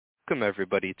welcome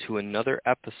everybody to another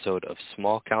episode of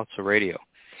Small Council Radio.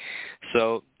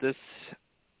 So this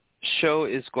show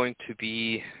is going to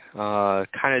be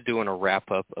kind of doing a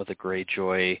wrap-up of the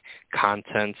Greyjoy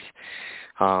contents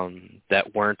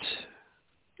that weren't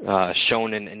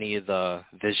shown in any of the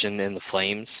Vision in the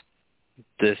Flames.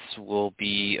 This will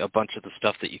be a bunch of the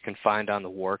stuff that you can find on the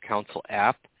War Council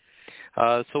app.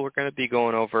 So we're going to be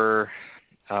going over,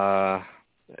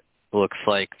 looks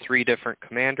like 3 different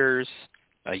commanders,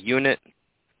 a unit,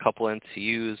 a couple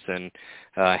NCUs, and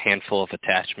a handful of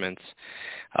attachments.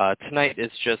 Tonight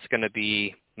is just going to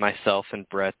be myself and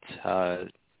Brett.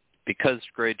 Because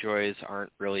Greyjoys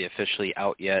aren't really officially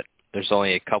out yet, there's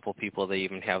only a couple people that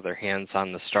even have their hands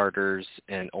on the starters,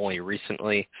 and only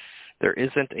recently. There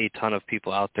isn't a ton of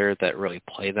people out there that really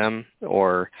play them,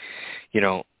 or,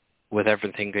 with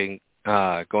everything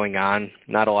going on,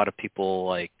 not a lot of people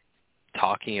like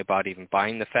talking about even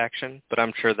buying the faction, but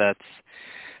I'm sure that's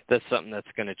something that's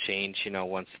going to change,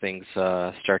 once things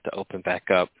start to open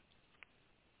back up.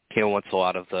 Once a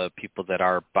lot of the people that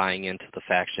are buying into the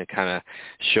faction kind of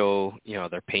show,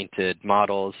 their painted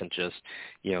models, and just,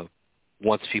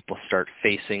 once people start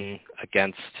facing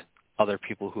against other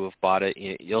people who have bought it,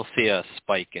 you'll see a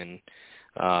spike in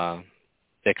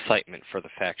excitement for the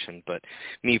faction. But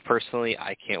me personally,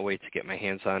 I can't wait to get my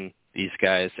hands on these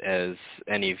guys. As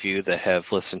any of you that have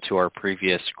listened to our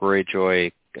previous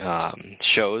Greyjoy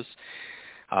shows,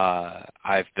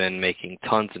 I've been making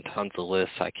tons and tons of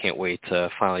lists. I can't wait to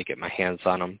finally get my hands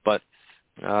on them. But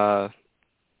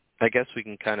I guess we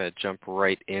can kind of jump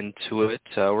right into it.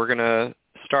 We're going to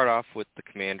start off with the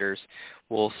commanders.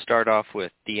 We'll start off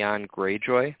with Theon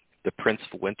Greyjoy, the Prince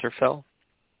of Winterfell.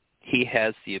 He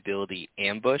has the ability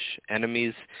Ambush.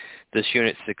 Enemies this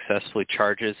unit successfully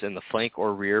charges in the flank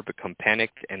or rear become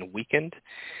panicked and weakened,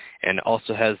 and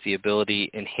also has the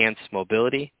ability Enhanced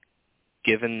Mobility.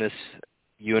 Given this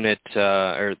unit,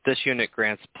 this unit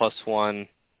grants +1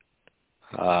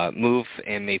 move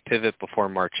and may pivot before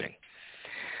marching.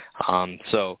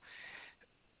 So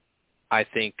I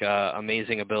think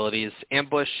amazing abilities.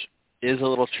 Ambush is a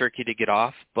little tricky to get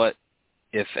off, but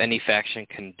if any faction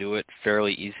can do it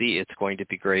fairly easy, it's going to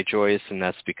be Greyjoys, and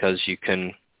that's because you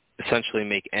can essentially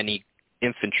make any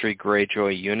infantry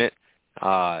Greyjoy unit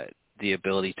the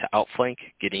ability to outflank,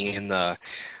 getting in the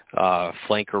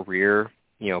flank or rear,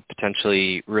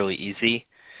 potentially really easy,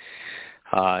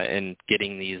 and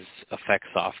getting these effects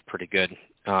off pretty good.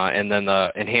 And then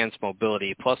the Enhanced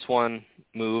Mobility, +1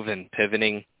 move and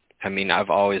pivoting. I mean, I've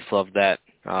always loved that.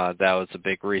 That was a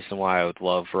big reason why I would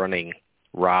love running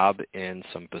Rob and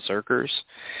some Berserkers.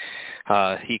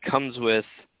 He comes with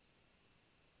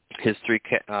his 3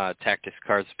 tactics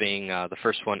cards, being the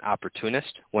first one,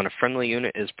 Opportunist. When a friendly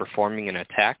unit is performing an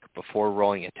attack before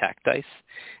rolling attack dice,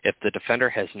 if the defender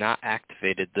has not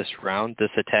activated this round,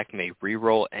 this attack may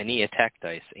re-roll any attack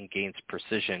dice and gains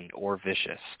precision or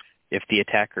vicious. If the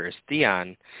attacker is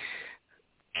Theon,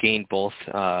 gain both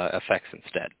effects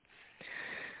instead.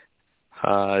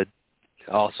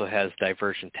 Also has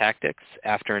Diversion Tactics.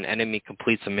 After an enemy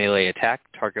completes a melee attack,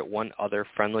 target one other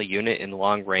friendly unit in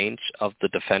long range of the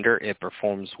defender. It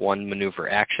performs 1 maneuver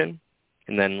action.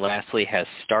 And then lastly has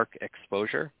Stark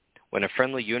Exposure. When a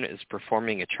friendly unit is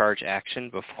performing a charge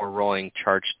action before rolling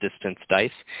charge distance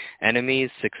dice, enemies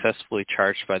successfully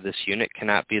charged by this unit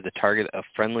cannot be the target of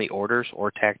friendly orders or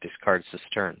tactics cards this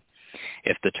turn.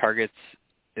 If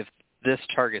this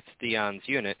targets Theon's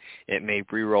unit, it may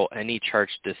reroll any charge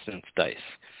distance dice.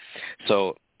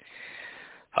 So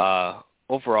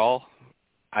overall,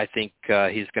 I think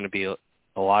he's going to be a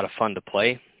lot of fun to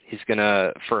play. He's going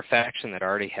to, for a faction that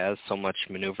already has so much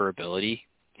maneuverability,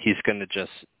 he's going to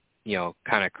just,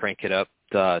 kind of crank it up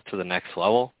to the next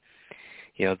level.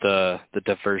 The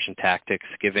diversion tactics,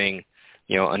 giving,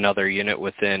 another unit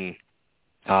within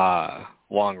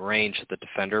long range of the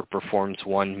defender performs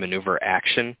 1 maneuver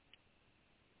action.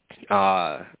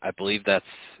 I believe that's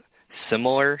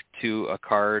similar to a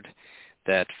card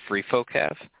that Free Folk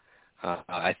have.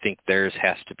 I think theirs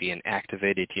has to be an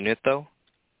activated unit, though.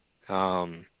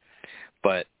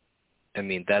 But, I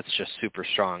mean, that's just super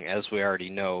strong. As we already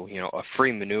know, a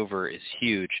free maneuver is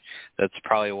huge. That's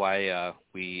probably why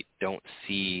we don't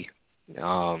see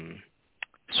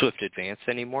Swift Advance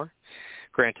anymore.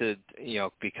 Granted,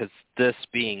 because this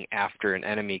being after an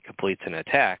enemy completes an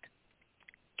attack,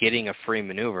 getting a free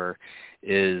maneuver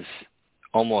is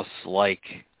almost like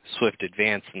Swift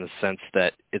Advance in the sense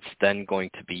that it's then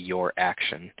going to be your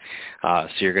action. So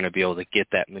you're going to be able to get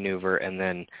that maneuver, and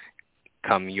then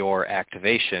come your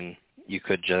activation, you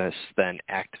could just then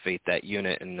activate that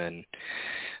unit and then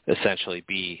essentially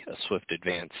be a Swift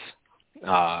Advance.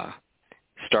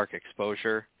 Stark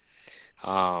Exposure.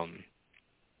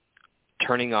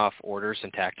 turning off orders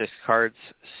and tactics cards,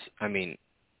 I mean,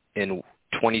 in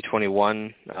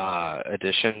 2021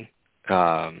 edition,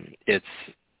 it's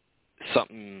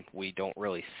something we don't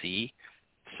really see.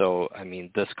 So, I mean,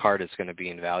 this card is going to be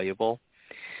invaluable.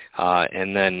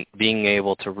 And then being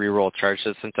able to reroll charge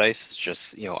distance dice is just,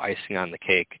 icing on the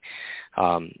cake,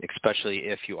 especially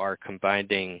if you are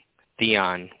combining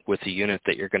Theon with a unit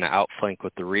that you're going to outflank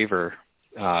with the Reaver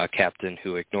captain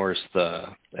who ignores the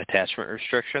attachment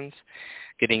restrictions.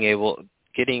 Getting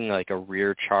like a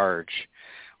rear charge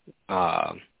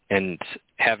and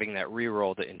having that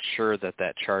reroll to ensure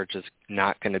that charge is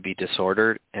not going to be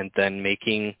disordered, and then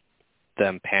making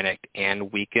them panicked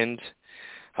and weakened,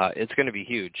 it's going to be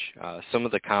huge. Some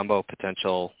of the combo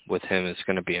potential with him is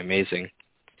going to be amazing.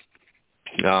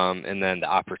 And then the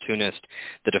opportunist,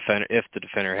 if the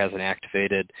defender hasn't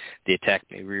activated, the attack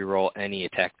may reroll any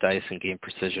attack dice and gain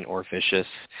precision or vicious,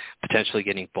 potentially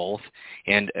getting both.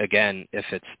 And again, if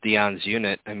it's Theon's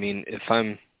unit, I mean, if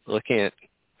I'm looking at,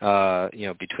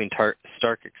 between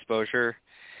Stark exposure,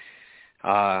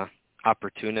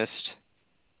 opportunist,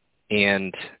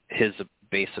 and his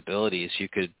base abilities, you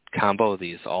could combo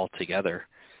these all together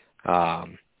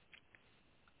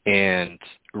and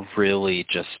really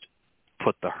just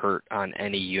put the hurt on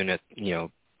any unit,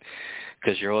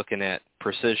 because you're looking at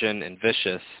precision and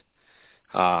vicious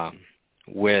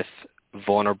with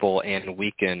vulnerable and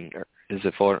weaken,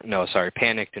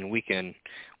 panicked and weaken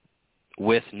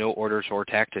with no orders or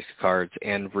tactics cards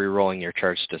and re-rolling your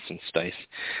charge distance dice.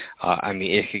 I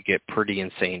mean, it could get pretty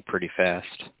insane pretty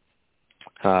fast.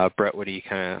 Brett, what are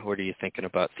you thinking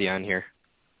about Theon here?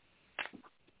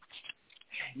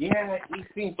 Yeah, he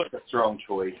seems like a strong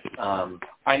choice.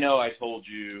 I know I told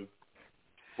you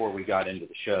before we got into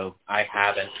the show, I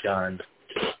haven't done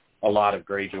a lot of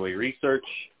Greyjoy research.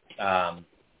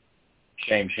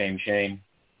 Shame.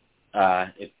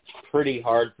 It's pretty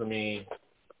hard for me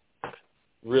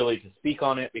really to speak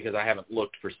on it because I haven't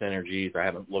looked for synergies. I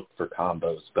haven't looked for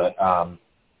combos. But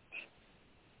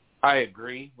I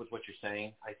agree with what you're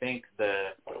saying. I think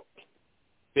the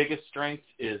biggest strength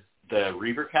is the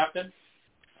Reaver captain.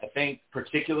 I think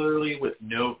particularly with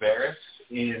no Varys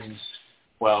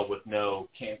with no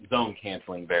zone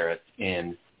canceling Varys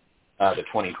in the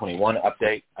 2021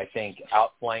 update, I think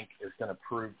Outflank is going to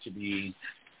prove to be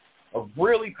a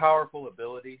really powerful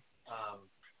ability.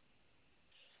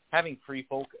 Having Free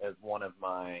Folk as one of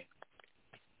my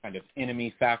kind of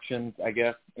enemy factions, I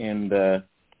guess, in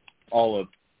all of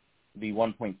the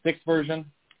 1.6 version,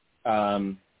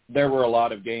 there were a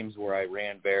lot of games where I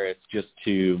ran Varys just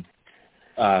to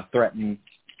threaten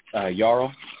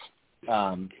Jarl.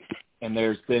 And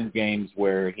there's been games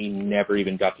where he never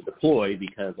even got to deploy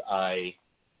because I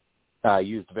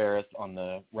used Varys on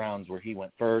the rounds where he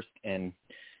went first, and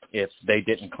if they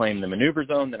didn't claim the maneuver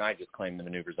zone, then I just claimed the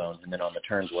maneuver zone. And then on the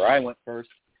turns where I went first,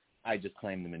 I just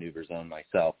claimed the maneuver zone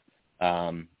myself.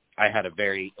 I had a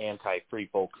very anti-Free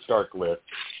Folk Stark list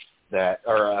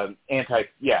an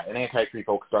anti-Free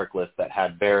Folk Stark list that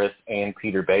had Varys and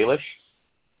Peter Baelish,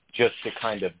 just to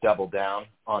kind of double down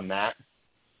on that,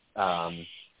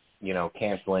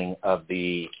 canceling of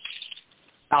the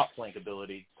outflank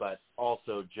ability, but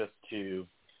also just to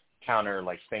counter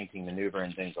like feinting maneuver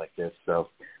and things like this. So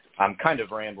I'm kind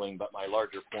of rambling, but my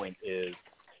larger point is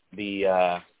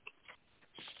the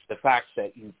fact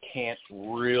that you can't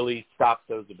really stop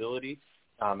those abilities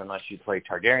unless you play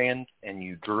Targaryen and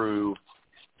you drew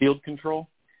field control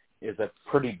is a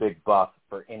pretty big buff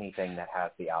for anything that has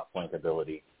the outflank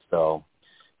ability. So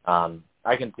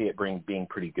I can see it being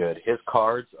pretty good. His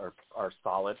cards are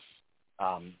solid.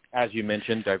 As you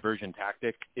mentioned, Diversion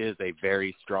Tactic is a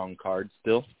very strong card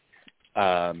still.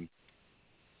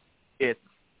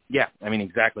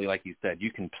 Exactly like you said,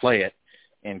 you can play it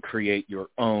and create your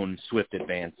own swift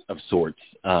advance of sorts.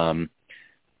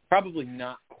 Probably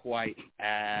not quite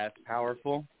as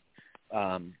powerful.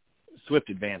 Swift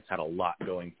advance had a lot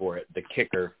going for it. The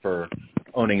kicker for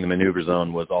owning the maneuver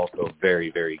zone was also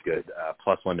very, very good.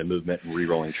 +1 to movement and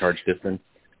re-rolling charge distance.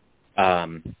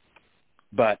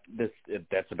 But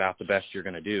that's about the best you're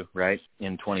going to do, right,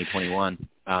 in 2021.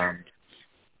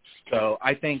 So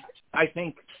I think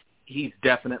he's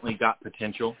definitely got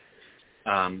potential.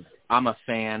 I'm a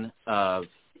fan of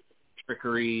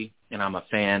trickery, and I'm a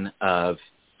fan of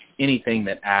anything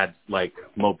that adds, like,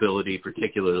 mobility,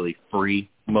 particularly free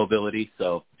mobility.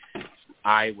 So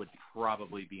I would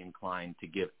probably be inclined to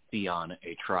give Theon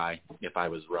a try if I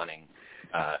was running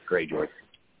Greyjoy.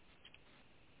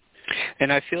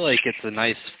 And I feel like it's a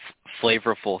nice,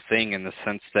 flavorful thing in the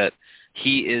sense that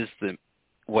he is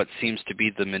what seems to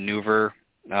be the maneuver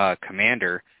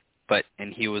commander,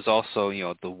 and he was also,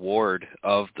 the ward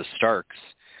of the Starks.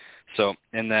 So,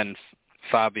 and then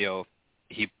Fabio,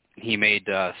 he made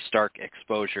Stark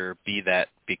Exposure be that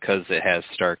because it has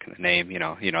Stark in the name,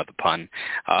 the pun.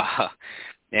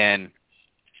 And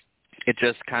it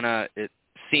just it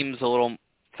seems a little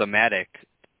thematic,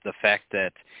 the fact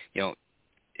that,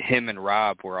 him and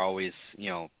Robb were always,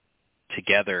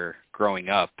 together growing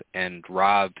up, and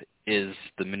Robb is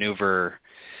the maneuver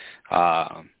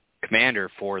commander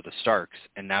for the Starks,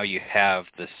 and now you have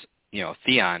this,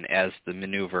 Theon as the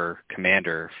maneuver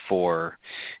commander for,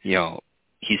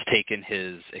 he's taken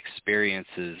his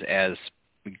experiences as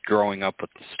growing up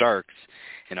with the Starks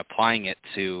and applying it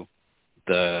to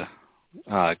the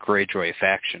Greyjoy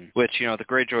faction, which, the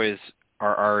Greyjoys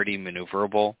are already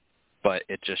maneuverable, but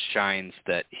it just shines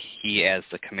that he, as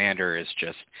the commander, is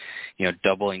just,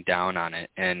 doubling down on it,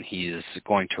 and he's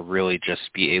going to really just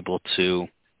be able to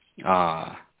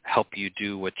help you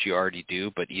do what you already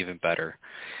do, but even better.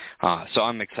 So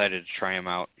I'm excited to try him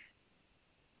out.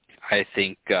 I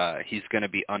think he's going to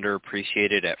be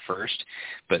underappreciated at first,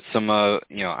 but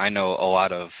I know a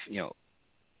lot of,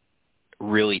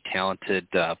 really talented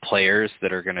players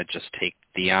that are going to just take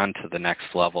Theon to the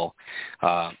next level.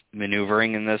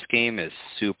 Maneuvering in this game is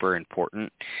super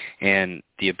important, and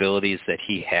the abilities that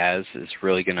he has is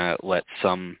really going to let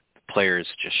some players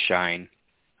just shine.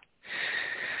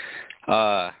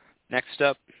 Next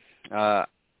up,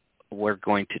 we're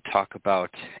going to talk about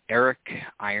Eric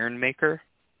Ironmaker.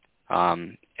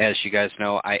 As you guys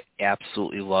know, I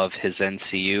absolutely love his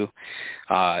NCU,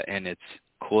 and it's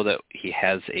cool that he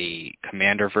has a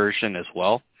commander version as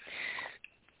well.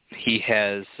 He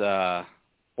has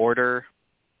Order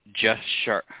Just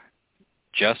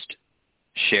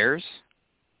Shares.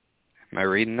 Am I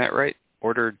reading that right?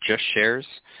 Order Just Shares.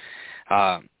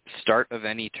 Start of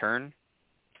any turn.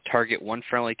 Target one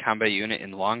friendly combat unit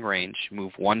in long range.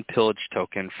 Move one pillage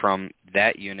token from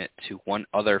that unit to one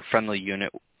other friendly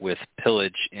unit with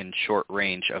pillage in short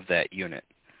range of that unit.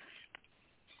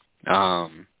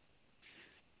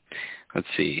 Let's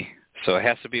see. So it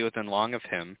has to be within long of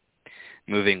him,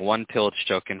 moving one pillage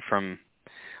token from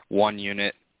one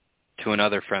unit to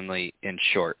another friendly in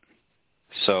short.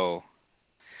 So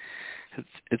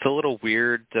it's a little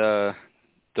weird the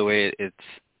way it's.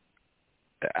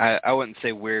 I wouldn't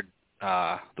say weird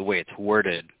the way it's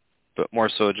worded, but more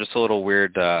so just a little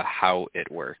weird how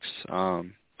it works.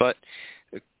 But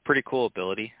a pretty cool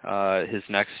ability. His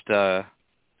next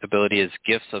ability is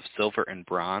Gifts of Silver and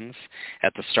Bronze.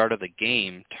 At the start of the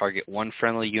game, target one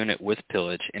friendly unit with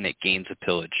pillage, and it gains a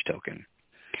pillage token.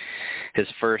 His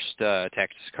first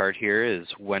tactics card here is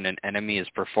when an enemy is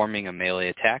performing a melee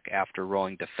attack after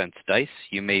rolling defense dice,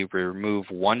 you may remove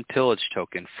one pillage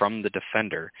token from the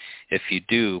defender. If you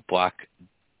do, block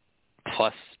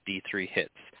plus D3 hits.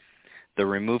 The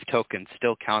remove token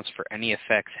still counts for any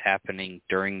effects happening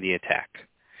during the attack.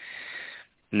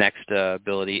 Next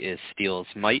ability is Steel's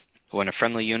Might. When a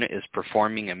friendly unit is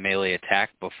performing a melee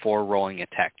attack before rolling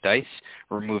attack dice,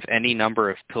 remove any number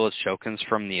of pillage tokens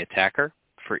from the attacker.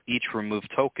 For each removed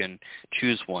token,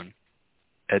 choose one.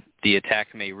 The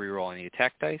attack may reroll any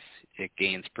attack dice. It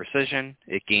gains precision.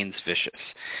 It gains vicious.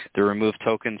 The removed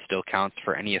token still counts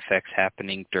for any effects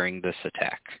happening during this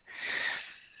attack.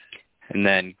 And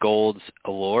then Gold's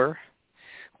Allure.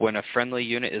 When a friendly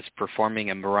unit is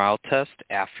performing a morale test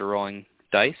after rolling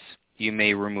dice, you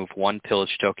may remove one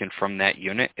pillage token from that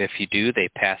unit. If you do, they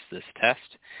pass this test.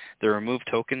 The removed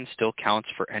token still counts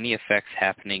for any effects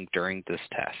happening during this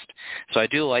test. So I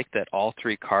do like that all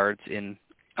three cards in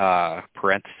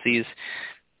parentheses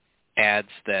adds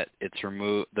that it's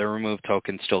the removed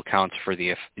token still counts for the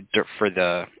effects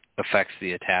of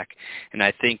the attack. And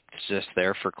I think it's just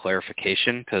there for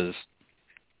clarification, because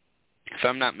if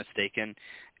I'm not mistaken,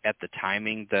 at the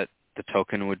timing that the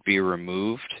token would be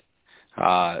removed,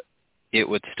 it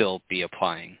would still be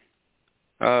applying.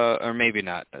 Or maybe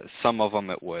not. Some of them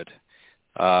it would.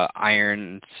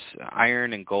 Iron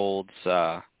and Gold's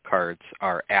cards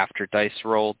are after dice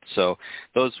rolled, so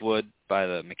those would by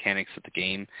the mechanics of the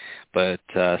game, but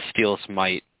Steel's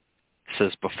Might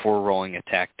says before rolling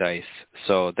attack dice,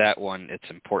 so that one, it's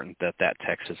important that that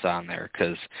text is on there,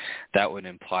 because that would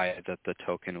imply that the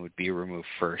token would be removed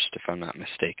first, if I'm not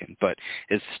mistaken. But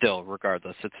it's still,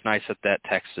 regardless, it's nice that that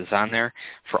text is on there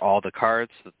for all the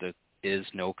cards, that there is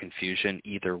no confusion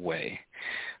either way.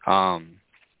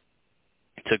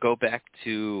 To go back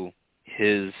to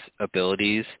his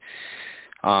abilities,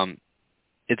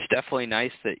 it's definitely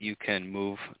nice that you can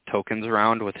move tokens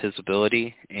around with his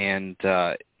ability, and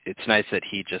it's nice that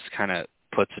he just kind of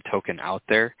puts a token out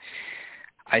there.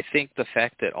 I think the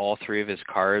fact that all three of his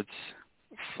cards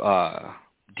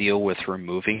deal with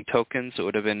removing tokens. It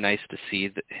would have been nice to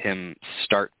see him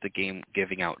start the game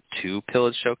giving out 2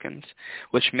 pillage tokens,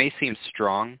 which may seem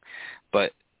strong,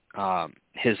 but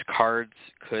his cards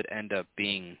could end up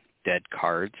being dead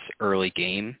cards early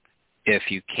game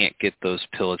if you can't get those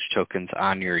pillage tokens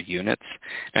on your units.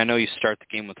 And I know you start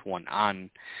the game with 1 on,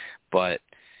 but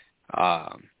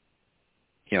I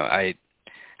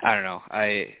don't know.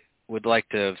 I would like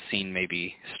to have seen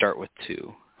maybe start with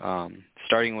 2.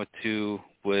 Starting with 2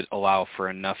 would allow for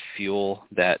enough fuel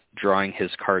that drawing his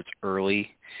cards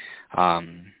early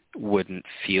wouldn't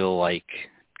feel like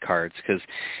cards, because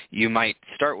you might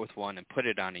start with 1 and put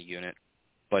it on a unit,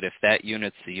 but if that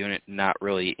unit's the unit not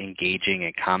really engaging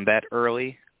in combat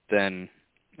early, then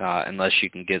unless you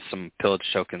can get some pillage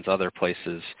tokens other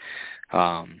places,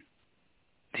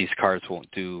 these cards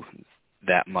won't do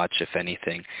that much, if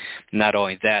anything. Not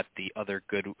only that, the other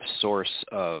good source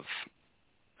of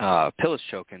pillage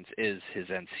tokens is his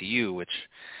NCU, which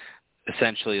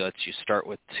essentially lets you start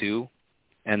with 2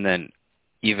 and then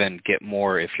even get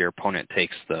more if your opponent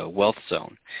takes the wealth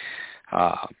zone.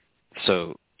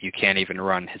 So you can't even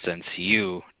run his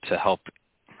NCU to help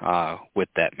with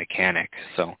that mechanic.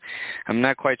 So I'm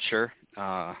not quite sure.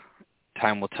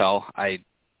 Time will tell. I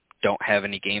don't have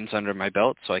any games under my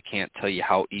belt, so I can't tell you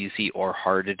how easy or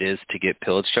hard it is to get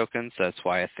pillage tokens. That's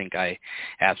why I think I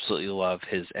absolutely love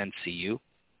his NCU.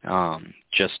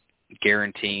 Just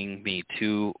guaranteeing me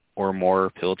 2 or more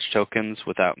pillage tokens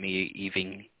without me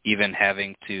even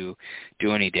having to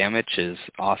do any damage is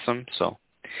awesome. So,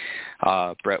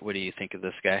 Brett, what do you think of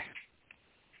this guy?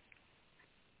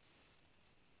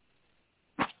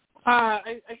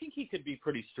 I think he could be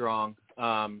pretty strong.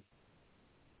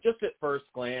 Just at first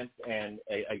glance, and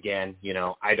again,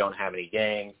 I don't have any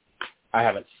games. I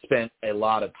haven't spent a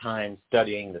lot of time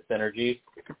studying the synergies.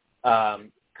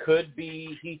 Could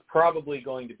be, he's probably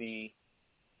going to be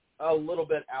a little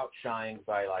bit outshined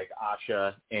by like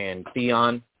Asha and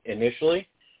Theon initially,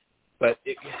 but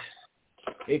it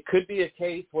could be a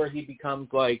case where he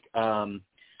becomes like Gior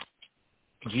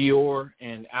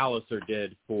and Alistair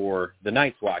did for the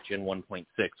Night's Watch in 1.6,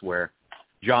 where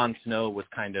Jon Snow was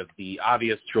kind of the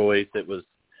obvious choice. It was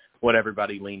what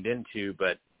everybody leaned into,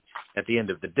 but at the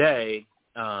end of the day,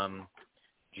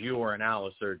 Gior and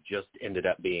Alistair just ended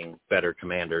up being better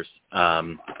commanders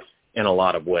in a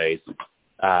lot of ways,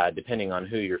 depending on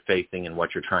who you're facing and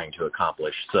what you're trying to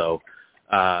accomplish. So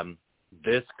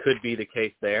this could be the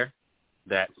case there,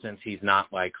 that since he's not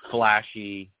like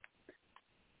flashy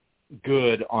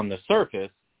good on the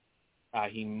surface,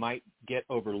 he might get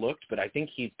overlooked, but I think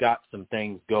he's got some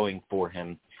things going for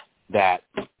him that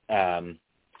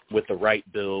with the right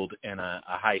build and a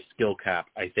high skill cap,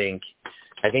 I think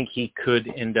he could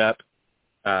end up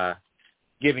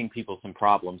giving people some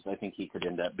problems. I think he could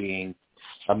end up being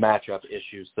a matchup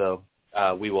issue. So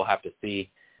we will have to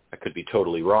see. I could be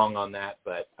totally wrong on that,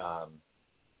 but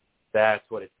that's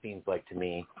what it seems like to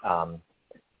me.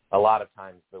 A lot of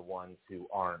times the ones who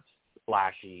aren't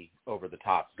flashy,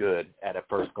 over-the-top good at a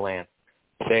first glance,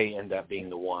 they end up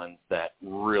being the ones that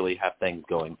really have things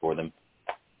going for them.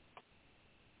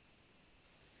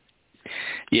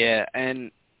 Yeah, and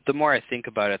the more I think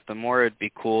about it, the more it'd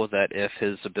be cool that if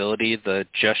his ability, the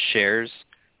Just Shares,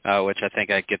 which I think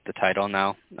I get the title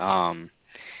now,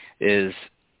 is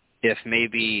if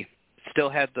maybe still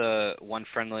had the one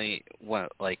friendly,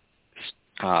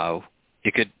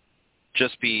 it could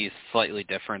just be slightly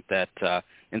different that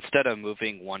instead of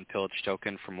moving one pillage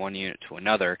token from one unit to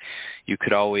another, you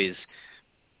could always,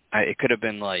 it could have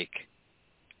been like,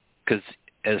 because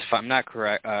if I'm not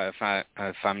correct,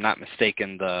 if I'm not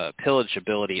mistaken, the pillage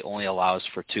ability only allows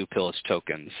for 2 pillage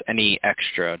tokens. Any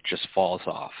extra just falls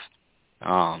off.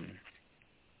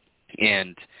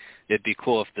 And it'd be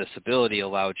cool if this ability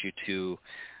allowed you to,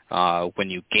 when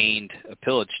you gained a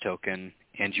pillage token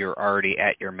and you're already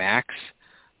at your max,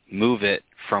 move it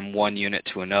from one unit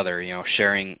to another,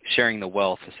 sharing the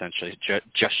wealth, essentially,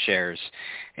 just shares.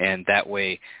 And that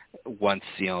way, once,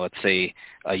 let's say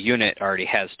a unit already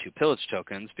has 2 pillage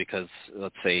tokens because,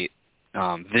 let's say,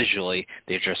 visually,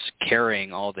 they're just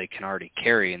carrying all they can already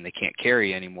carry and they can't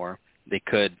carry anymore, they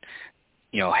could,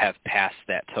 have passed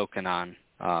that token on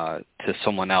to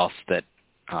someone else that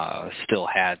still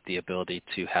had the ability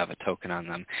to have a token on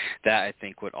them. That, I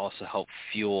think, would also help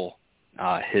fuel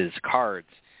his cards,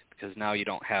 because now you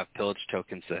don't have pillage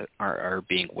tokens that are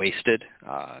being wasted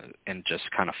and just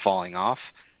kind of falling off,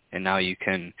 and now you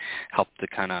can help to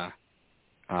kind of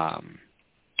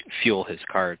fuel his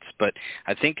cards. But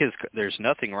I think there's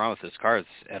nothing wrong with his cards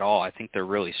at all. I think they're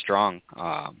really strong.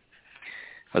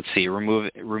 let's see,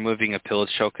 removing a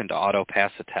pillage token to auto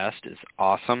pass a test is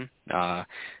awesome,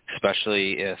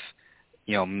 especially if,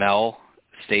 Mel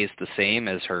stays the same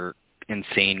as her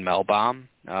insane Mel bomb,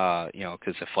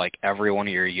 because if like every one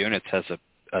of your units has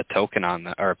a token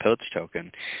or a pillage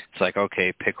token, it's like,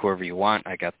 okay, pick whoever you want.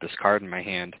 I got this card in my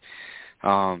hand.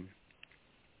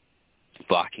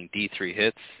 Blocking D3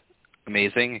 hits,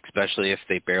 amazing, especially if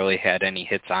they barely had any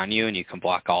hits on you and you can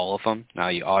block all of them. Now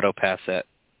you auto pass that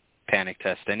panic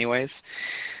test anyways.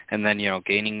 And then,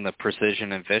 gaining the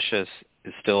precision and vicious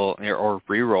is still, or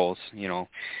rerolls,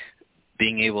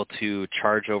 being able to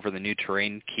charge over the new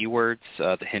terrain keywords,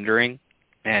 the hindering,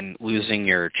 and losing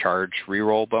your charge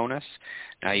reroll bonus.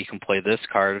 Now you can play this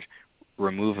card,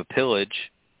 remove a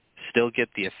pillage, still get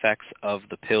the effects of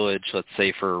the pillage, let's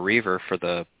say for a Reaver for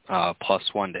the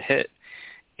 +1 to hit,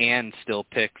 and still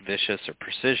pick vicious or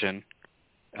precision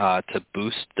to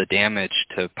boost the damage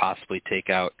to possibly take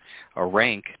out a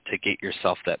rank to get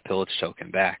yourself that pillage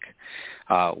token back,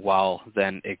 while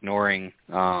then ignoring,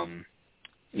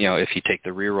 if you take the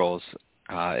rerolls,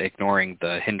 ignoring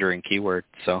the hindering keyword.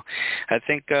 So I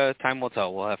think time will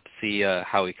tell. We'll have to see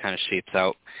how he kind of shapes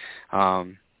out.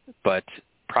 But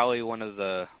probably one of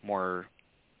the more,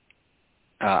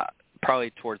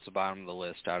 probably towards the bottom of the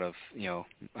list out of,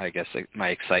 I guess my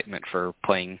excitement for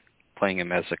playing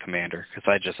him as a commander,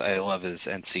 because I love his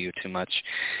NCU too much.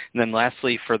 And then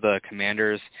lastly, for the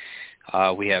commanders,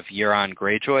 we have Euron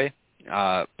Greyjoy.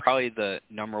 Probably the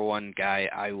number one guy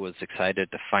I was excited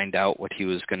to find out what he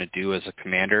was going to do as a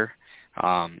commander,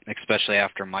 especially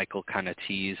after Michael kind of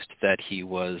teased that he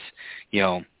was,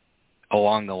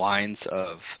 along the lines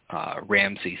of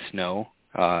Ramsay Snow,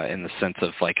 in the sense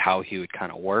of like how he would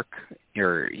kind of work,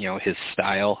 or his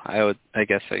style, I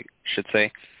guess I should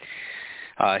say.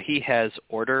 He has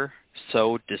Order,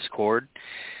 Sow Discord.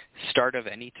 Start of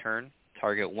any turn,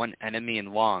 target one enemy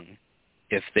in long.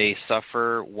 If they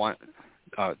suffer one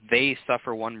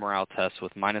morale test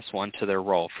with -1 to their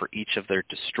roll for each of their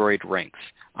destroyed ranks.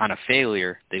 On a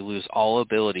failure, they lose all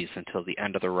abilities until the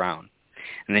end of the round.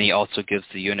 And then he also gives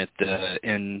the unit the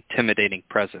Intimidating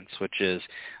Presence, which is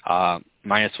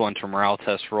 -1 to morale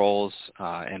test rolls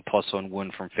and +1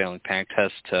 wound from failing panic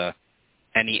test to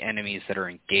any enemies that are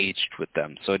engaged with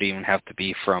them. So it didn't even have to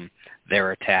be from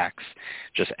their attacks.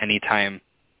 Just any time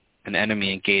an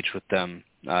enemy engaged with them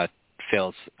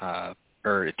fails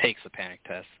or it takes a panic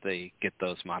test, they get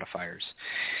those modifiers.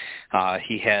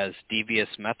 He has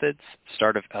Devious Methods.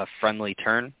 Start of a friendly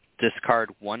turn. Discard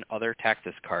one other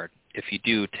tactics card. If you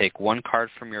do, take one card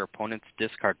from your opponent's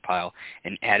discard pile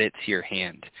and add it to your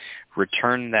hand.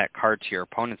 Return that card to your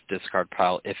opponent's discard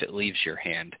pile if it leaves your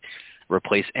hand.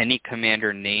 Replace any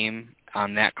commander name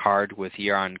on that card with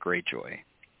Euron Greyjoy.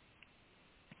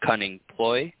 Cunning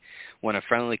Ploy. When a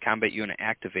friendly combat unit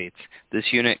activates,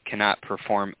 this unit cannot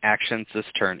perform actions this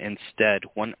turn. Instead,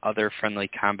 one other friendly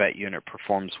combat unit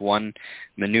performs one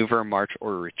maneuver, march,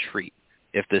 or retreat.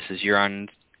 If this is Euron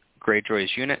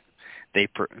Greyjoy's unit, they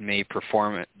may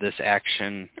perform this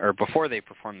action, or before they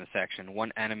perform this action,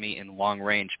 one enemy in long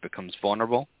range becomes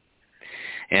vulnerable.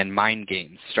 And Mind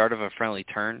Games. Start of a friendly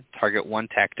turn, target one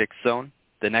tactics zone.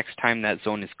 The next time that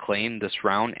zone is claimed this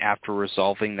round after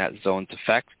resolving that zone's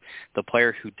effect, the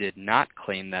player who did not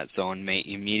claim that zone may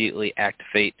immediately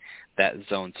activate that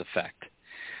zone's effect.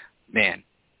 Man,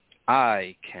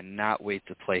 I cannot wait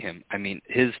to play him. I mean,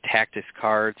 his tactics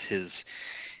cards, his,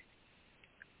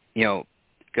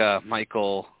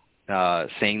 Michael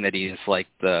saying that he's like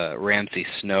the Ramsay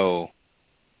Snow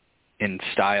in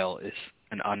style is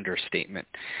an understatement.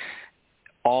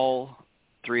 All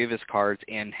three of his cards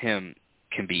and him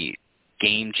can be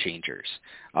game changers.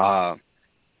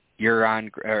 Euron,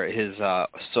 or his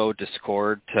Sow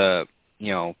Discord to,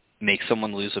 make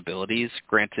someone lose abilities.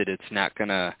 Granted, it's not going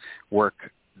to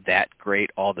work that great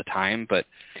all the time, but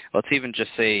let's even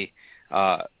just say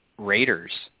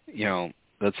Raiders,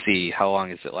 let's see, how long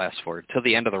does it last for? Till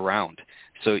the end of the round.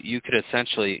 So you could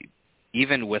essentially,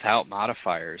 even without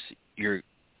modifiers,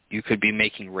 you could be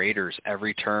making Raiders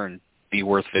every turn be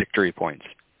worth victory points.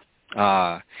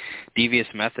 Devious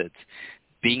Methods.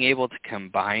 Being able to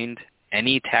combine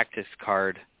any tactics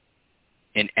card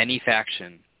in any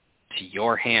faction to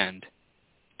your hand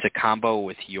to combo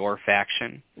with your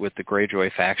faction, with the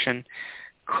Greyjoy faction,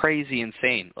 crazy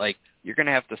insane. Like, you're going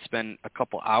to have to spend a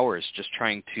couple hours just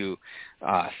trying to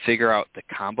figure out the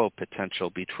combo potential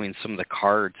between some of the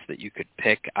cards that you could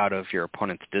pick out of your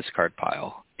opponent's discard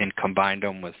pile and combine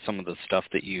them with some of the stuff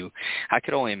that I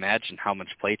could only imagine how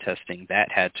much playtesting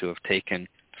that had to have taken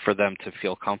for them to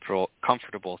feel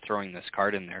comfortable throwing this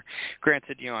card in there.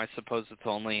 Granted, I suppose it's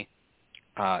only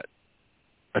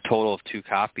a total of 2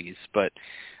 copies. But,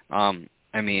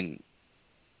 I mean,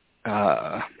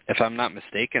 if I'm not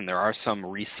mistaken, there are some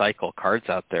recycle cards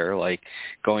out there, like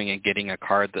going and getting a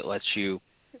card that lets you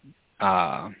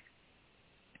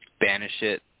banish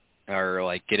it or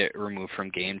like get it removed from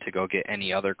game to go get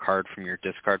any other card from your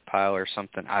discard pile or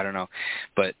something. I don't know.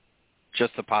 But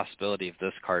just the possibility of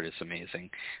this card is amazing.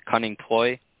 Cunning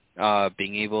Ploy,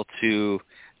 being able to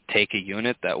take a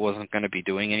unit that wasn't going to be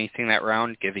doing anything that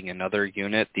round, giving another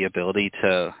unit the ability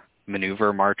to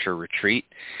maneuver, march, or retreat,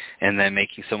 and then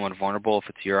making someone vulnerable if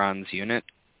it's Euron's unit,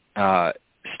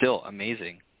 still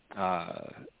amazing.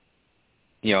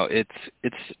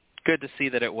 It's good to see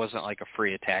that it wasn't like a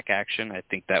free attack action. I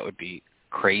think that would be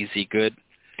crazy good,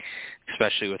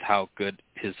 especially with how good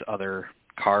his other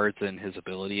cards and his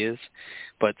ability is.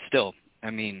 But still, I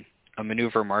mean, a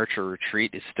maneuver, march, or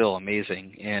retreat is still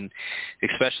amazing, and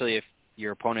especially if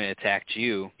your opponent attacked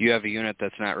you, you have a unit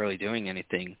that's not really doing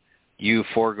anything. You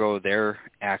forego their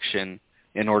action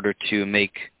in order to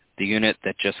make the unit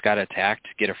that just got attacked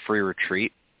get a free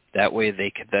retreat. That way they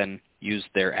could then use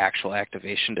their actual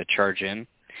activation to charge in,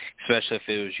 especially if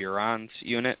it was Euron's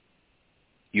unit.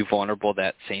 You vulnerable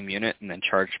that same unit and then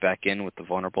charge back in with the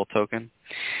vulnerable token.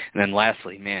 And then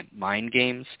lastly, man, mind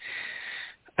games.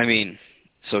 I mean,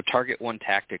 so target one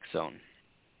tactic zone.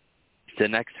 The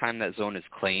next time that zone is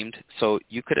claimed, so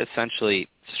you could essentially,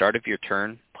 start of your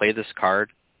turn, play this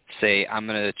card, say, I'm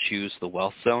going to choose the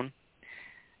wealth zone,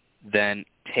 then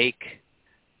take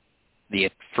the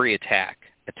free attack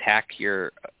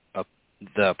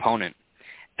the opponent,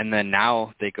 and then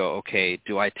now they go, okay,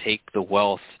 do I take the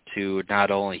wealth to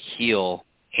not only heal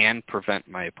and prevent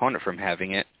my opponent from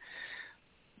having it,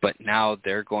 but now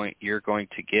you're going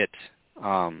to get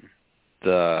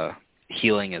the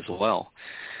healing as well.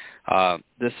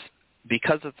 This,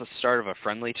 because it's the start of a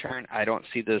friendly turn, I don't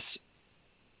see this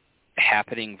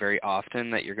happening very often,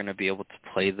 that you're going to be able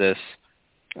to play this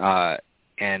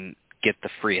and get the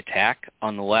free attack,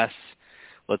 unless,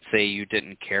 let's say, you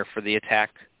didn't care for the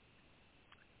attack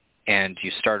and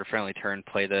you start a friendly turn,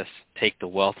 play this, take the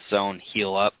wealth zone,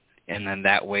 heal up, and then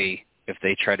that way, if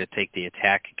they try to take the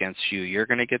attack against you, you're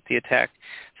going to get the attack.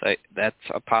 So that's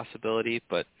a possibility,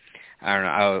 but I don't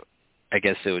know. I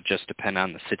guess it would just depend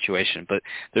on the situation. But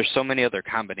there's so many other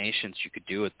combinations you could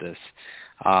do with this.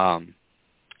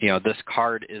 This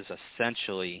card is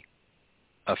essentially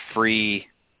a free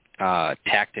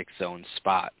tactic zone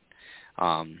spot.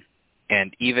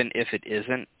 And even if it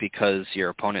isn't, because your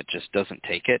opponent just doesn't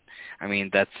take it, I mean,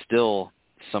 that's still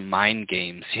some mind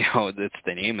games, that's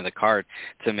the name of the card,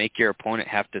 to make your opponent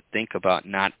have to think about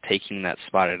not taking that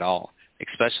spot at all,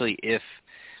 especially if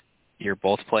you're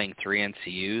both playing 3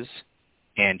 NCUs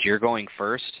and you're going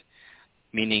first,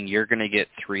 meaning you're going to get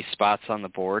 3 spots on the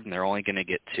board and they're only going to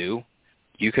get 2.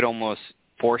 You could almost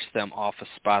force them off a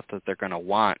spot that they're going to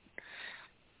want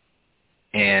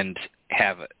and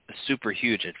have a super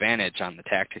huge advantage on the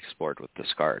tactics board with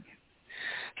this card.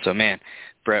 So, man,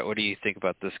 Brett, what do you think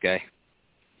about this guy?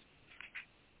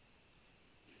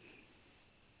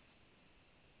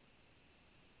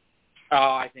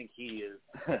 Oh, I think he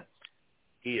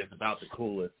is about the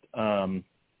coolest.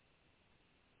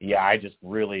 Yeah, I just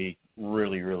really,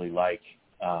 really, really like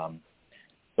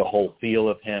the whole feel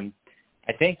of him.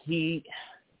 I think he's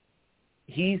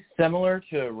similar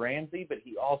to Ramsay, but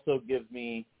he also gives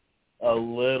me a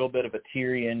little bit of a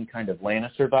Tyrion kind of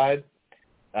Lannister vibe.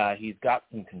 He's got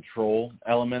some control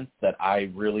elements that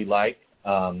I really like.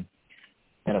 And,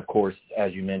 of course,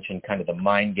 as you mentioned, kind of the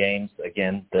mind games.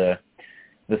 Again, the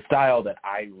style that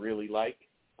I really like.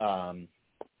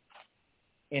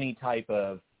 Any type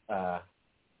of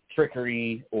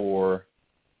trickery or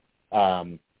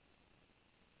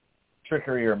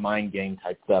mind game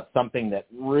type stuff, something that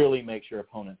really makes your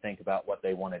opponent think about what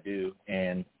they want to do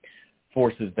and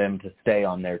forces them to stay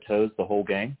on their toes the whole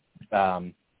game.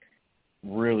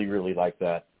 Really, really like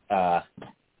that.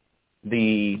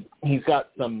 He's got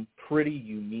some pretty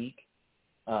unique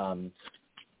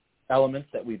elements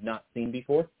that we've not seen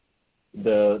before.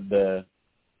 The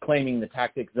claiming the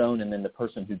tactic zone, and then the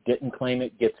person who didn't claim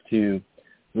it gets to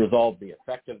resolve the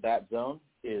effect of that zone,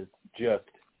 is just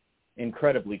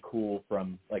incredibly cool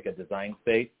from like a design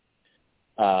space,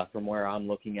 from where I'm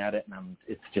looking at it. And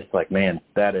it's just like, man,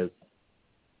 it's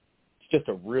just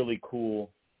a really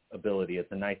cool ability.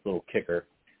 It's a nice little kicker.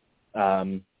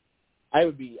 I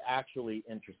would be actually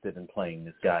interested in playing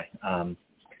this guy.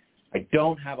 I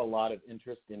don't have a lot of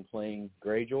interest in playing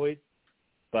Greyjoys,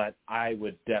 but I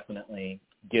would definitely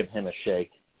give him a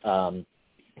shake.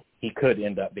 He could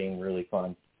end up being really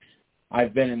fun.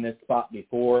 I've been in this spot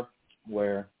before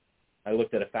where I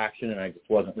looked at a faction and I just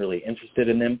wasn't really interested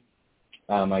in them.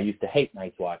 I used to hate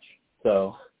Night's Watch.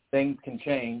 So things can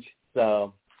change.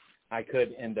 So I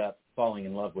could end up falling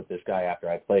in love with this guy after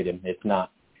I played him.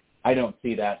 I don't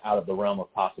see that out of the realm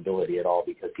of possibility at all,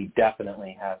 because he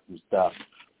definitely has some stuff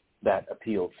that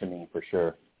appeals to me for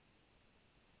sure.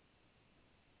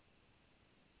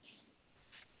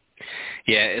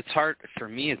 Yeah, it's hard for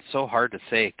me. It's so hard to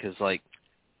say because, like,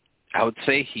 I would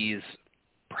say he's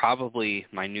probably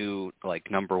my new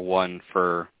number one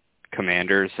for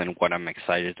commanders and what I'm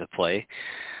excited to play.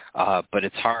 But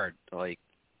it's hard. Like,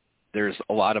 there's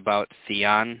a lot about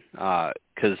Theon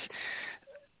because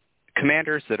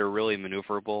commanders that are really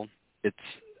maneuverable,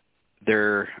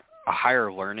 they're a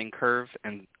higher learning curve,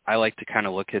 and I like to kind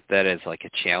of look at that as like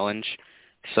a challenge.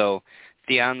 So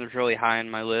Theon is really high on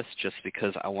my list just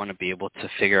because I want to be able to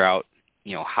figure out,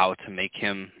 how to make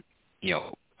him,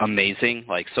 amazing,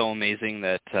 like so amazing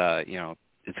that,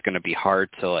 it's going to be hard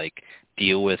to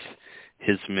deal with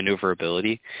his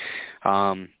maneuverability.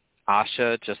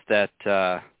 Asha, just that,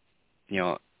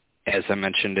 as I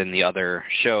mentioned in the other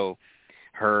show,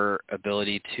 her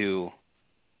ability to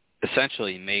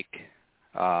essentially make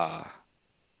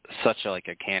such a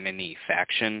cannon-y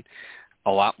faction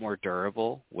a lot more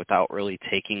durable without really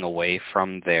taking away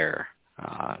from their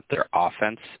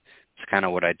offense. It's kind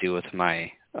of what I do with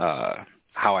my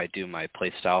how I do my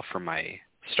play style for my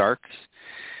Starks.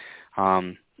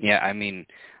 I mean,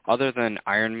 other than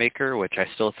Ironmaker, which I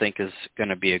still think is going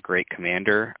to be a great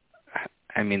commander,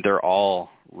 I mean, they're all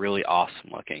really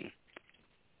awesome looking.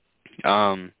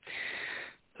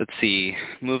 Let's see.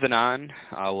 Moving on,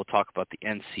 we'll talk about the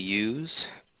NCUs.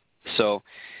 So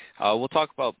we'll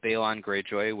talk about Balon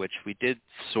Greyjoy, which we did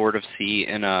sort of see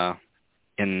in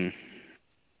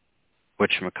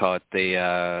whatchamacallit, they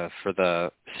for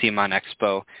the CMON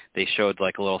Expo, they showed a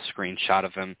little screenshot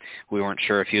of him. We weren't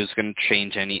sure if he was going to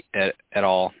change any at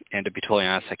all, and to be totally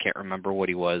honest, I can't remember what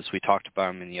he was. We talked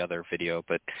about him in the other video,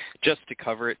 but just to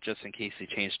cover it, just in case he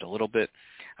changed a little bit,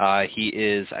 he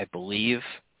is, I believe,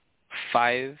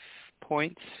 5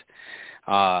 points.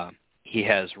 He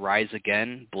has Rise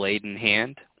Again, Blade in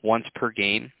Hand. Once per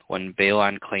game, when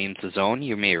Balon claims a zone,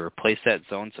 you may replace that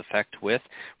zone's effect with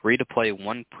redeploy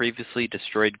one previously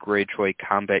destroyed Greyjoy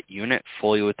combat unit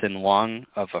fully within long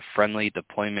of a friendly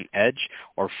deployment edge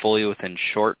or fully within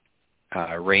short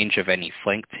range of any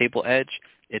flank table edge.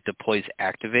 It deploys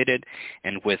activated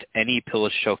and with any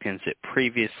pillage tokens it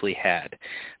previously had.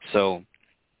 So,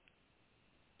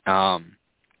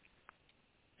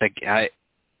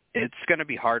 it's going to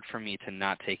be hard for me to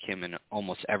not take him in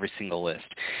almost every single list.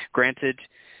 Granted,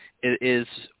 it is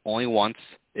only once.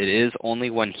 It is only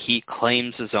when he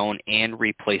claims a zone and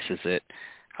replaces it,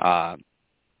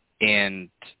 and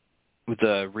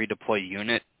the redeploy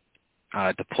unit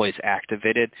deploys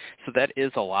activated. So that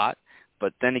is a lot.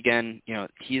 But then again,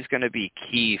 he's going to be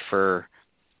key for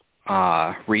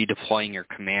redeploying your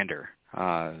commander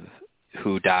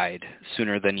who died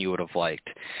sooner than you would have liked,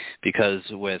 because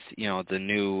with the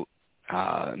new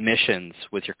missions,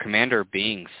 with your commander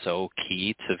being so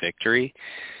key to victory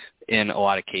in a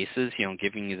lot of cases,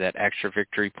 giving you that extra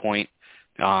victory point,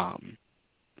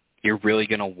 you're really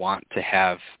going to want to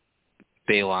have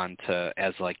Balon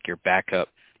as your backup.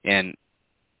 And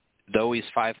though he's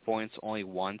 5 points only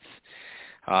once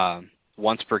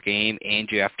per game,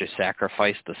 and you have to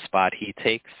sacrifice the spot he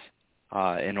takes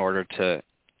in order to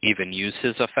even use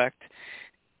his effect,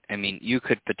 I mean, you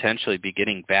could potentially be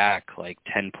getting back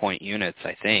 10-point units,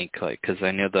 I think, because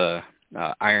I know the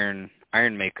Iron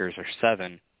Makers are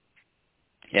 7,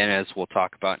 and as we'll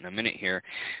talk about in a minute here,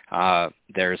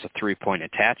 there's a 3-point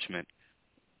attachment.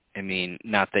 I mean,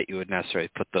 not that you would necessarily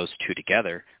put those two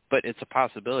together, but it's a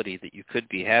possibility that you could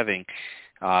be having,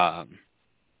 a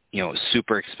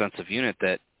super expensive unit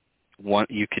that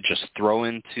you could just throw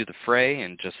into the fray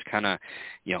and just kind of,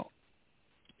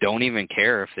 don't even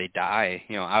care if they die.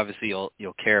 Obviously you'll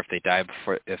care if they die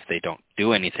if they don't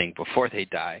do anything before they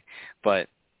die, but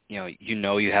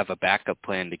you have a backup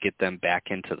plan to get them back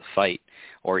into the fight.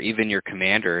 Or even your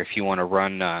commander, if you want to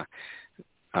run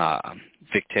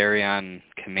Victarion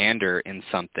commander in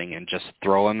something and just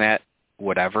throw him at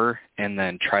whatever and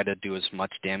then try to do as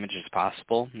much damage as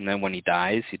possible, and then when he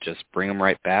dies you just bring him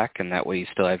right back, and that way you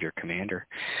still have your commander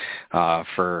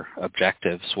for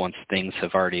objectives once things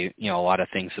have already, a lot of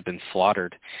things have been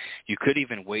slaughtered. You could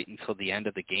even wait until the end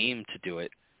of the game to do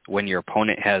it, when your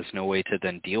opponent has no way to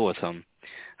then deal with them,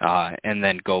 and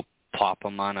then go plop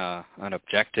them on an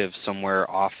objective somewhere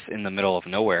off in the middle of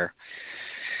nowhere.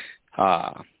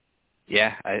 I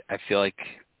feel like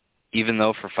even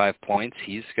though for 5 points,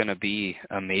 he's going to be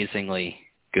amazingly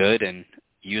good and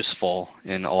useful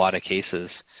in a lot of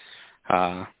cases.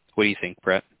 What do you think,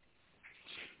 Brett?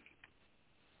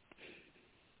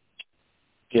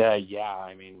 Yeah.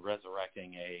 I mean,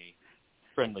 resurrecting a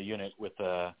friendly unit with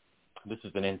this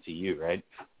is an NCU, right?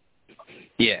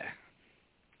 Yeah.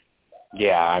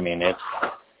 Yeah, I mean, it's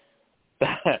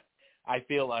I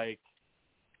feel like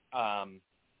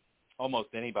almost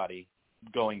anybody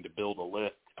going to build a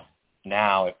list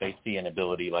now, if they see an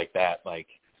ability like that, like,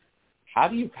 how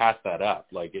do you pass that up?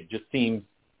 Like, it just seems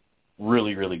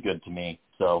really, really good to me.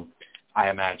 So I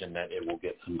imagine that it will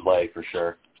get some play for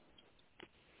sure.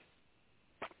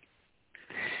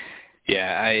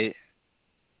 Yeah,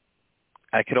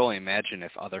 I could only imagine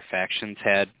if other factions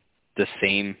had the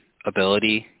same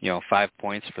ability, 5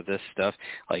 points for this stuff,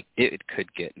 like it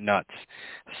could get nuts.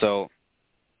 So,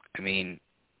 I mean,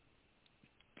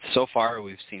 so far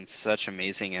we've seen such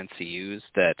amazing NCUs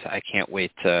that I can't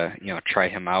wait to, try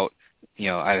him out.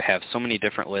 I have so many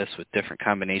different lists with different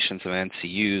combinations of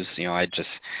NCUs. I just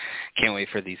can't wait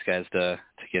for these guys to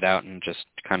get out and just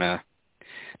kind of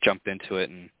jump into it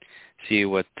and see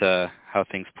how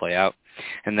things play out.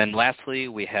 And then lastly,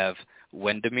 we have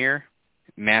Wendemir,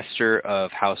 Master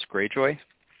of House Greyjoy.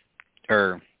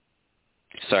 This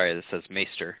says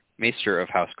Maester of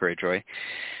House Greyjoy.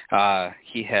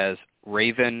 He has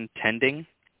Raven Tending.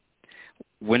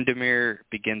 Wendemir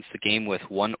begins the game with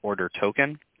 1 order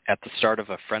token. At the start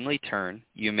of a friendly turn,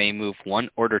 you may move 1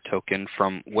 order token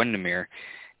from Wendemir.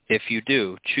 If you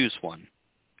do, choose one.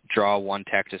 Draw 1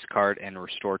 Tactus card and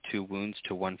restore 2 wounds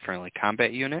to 1 friendly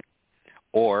combat unit.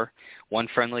 Or 1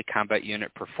 friendly combat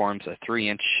unit performs a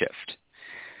 3-inch shift.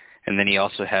 And then he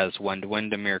also has, when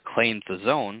Wendemir claims the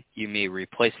zone, you may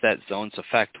replace that zone's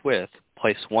effect with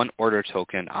place 1 order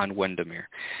token on Wendemir.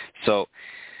 So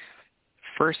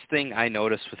first thing I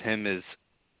noticed with him is,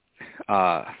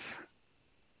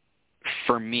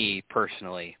 for me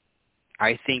personally,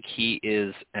 I think he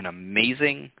is an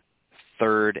amazing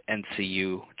 3rd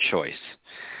NCU choice.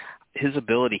 His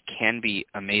ability can be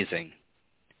amazing,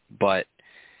 but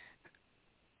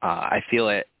I feel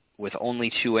that with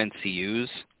only 2 NCUs,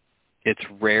 it's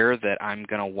rare that I'm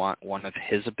going to want one of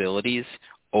his abilities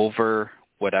over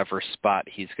whatever spot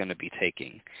he's going to be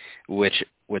taking, which,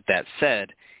 with that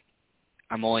said,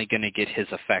 I'm only going to get his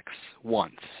effects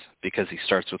once because he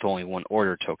starts with only 1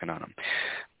 order token on him.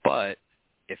 But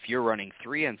if you're running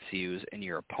 3 NCUs and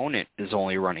your opponent is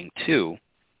only running 2,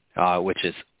 which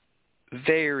is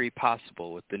very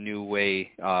possible with the new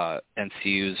way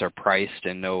NCUs are priced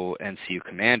and no NCU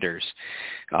commanders,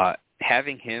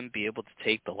 having him be able to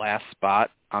take the last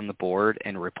spot on the board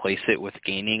and replace it with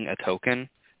gaining a token,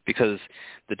 because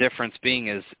the difference being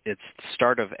is it's the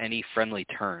start of any friendly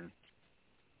turn.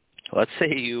 Let's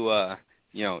say you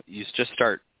just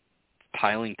start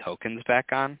piling tokens back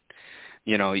on.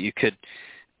 You could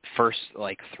first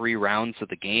 3 rounds of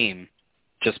the game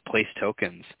just place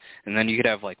tokens, and then you could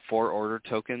have 4 order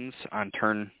tokens on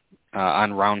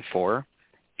round 4,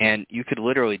 and you could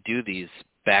literally do these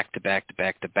back to back to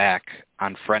back to back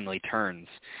on friendly turns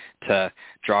to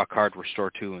draw a card,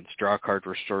 restore 2 wounds, draw a card,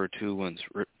 restore 2 wounds,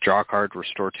 draw a card,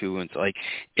 restore 2 wounds.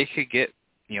 It could get,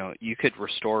 you could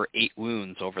restore 8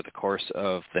 wounds over the course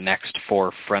of the next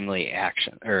 4 friendly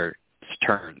action or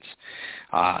turns.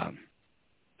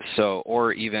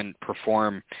 Or even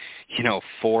perform,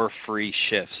 4 free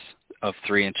shifts of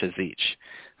 3 inches each.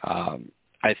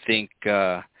 I think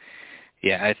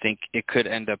it could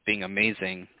end up being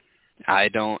amazing.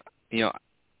 I'm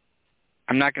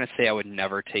not going to say I would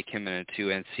never take him in a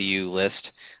 2 NCU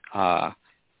list,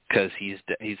 because he's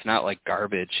not like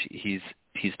garbage. He's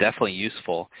definitely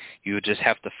useful. You would just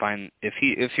have to find,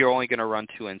 if you're only going to run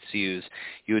 2 NCUs,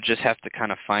 you would just have to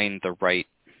kind of find the right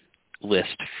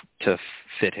list to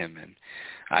fit him in.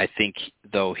 I think,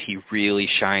 though, he really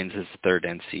shines as the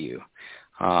 3rd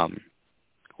NCU.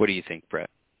 What do you think, Brett?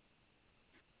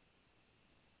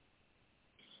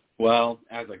 Well,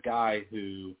 as a guy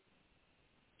who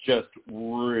just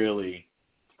really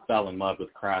fell in love with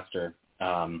Craster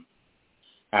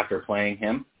after playing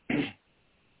him,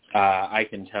 I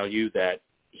can tell you that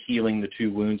healing the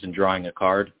 2 wounds and drawing a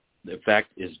card, the effect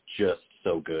is just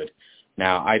so good.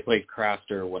 Now, I played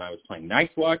Craster when I was playing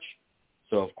Night's Watch,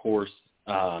 so of course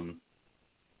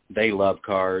they love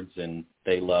cards and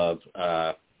they love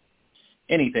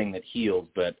anything that heals,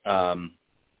 but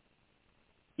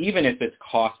even if it's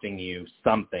costing you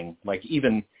something,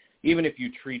 even if you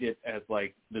treat it as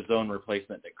the zone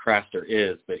replacement that Craster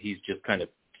is, but he's just kind of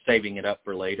saving it up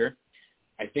for later,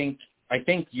 I think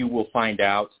you will find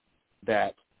out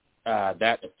that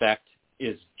that effect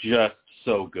is just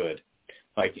so good.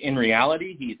 In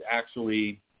reality, he's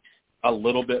actually a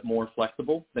little bit more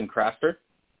flexible than Craster,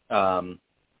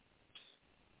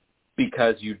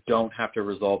 because you don't have to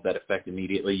resolve that effect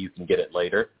immediately. You can get it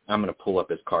later. I'm going to pull up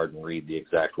his card and read the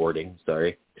exact wording.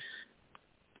 Sorry.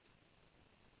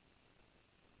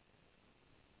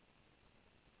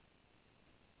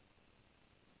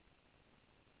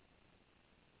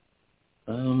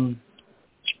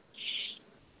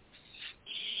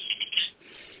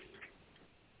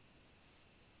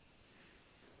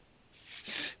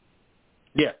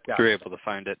 Yeah, You're able to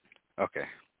find it. Okay.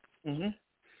 Mm-hmm.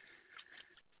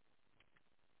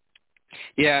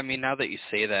 Yeah, I mean, now that you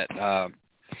say that,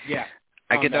 yeah,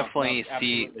 I could definitely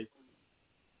see.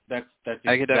 That's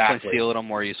exactly. I could definitely see a little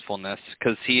more usefulness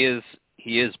because he is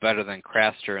better than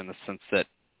Craster in the sense that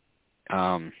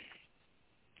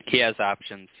he has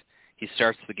options. He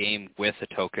starts the game with a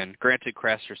token. Granted,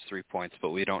 Craster's 3 points, but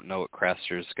we don't know what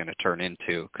Craster's going to turn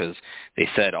into because they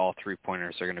said all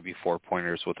 3-pointers are going to be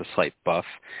 4-pointers with a slight buff,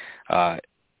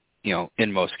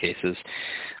 in most cases.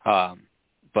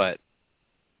 But,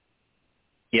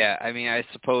 yeah, I mean, I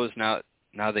suppose now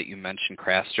that you mentioned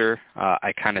Craster,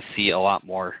 I kind of see a lot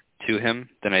more to him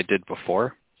than I did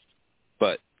before.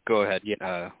 But go ahead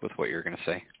with what you're going to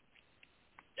say.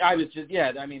 I was just,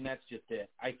 I mean, that's just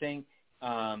it. I think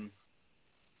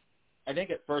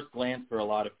at first glance for a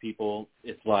lot of people,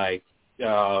 it's like,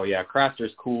 oh, yeah,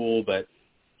 Craster's cool, but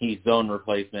he's zone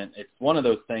replacement. It's one of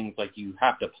those things like you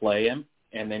have to play him,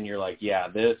 and then you're like, yeah,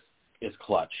 this is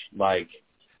clutch. Like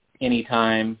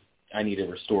anytime I need to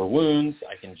restore wounds,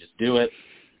 I can just do it.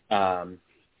 A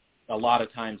lot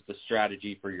of times the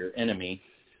strategy for your enemy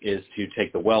is to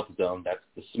take the wealth zone. That's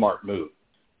the smart move,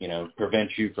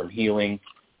 prevent you from healing.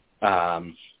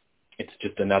 It's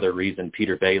just another reason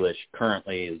Peter Baelish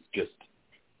currently is just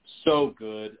so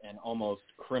good and almost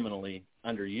criminally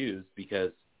underused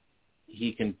because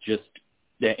he can just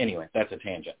 – anyway, that's a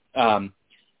tangent.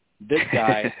 This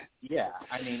guy,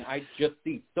 I mean, I just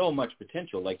see so much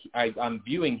potential. Like I'm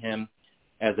viewing him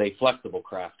as a flexible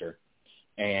crafter.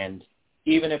 And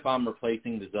even if I'm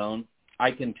replacing the zone,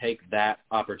 I can take that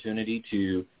opportunity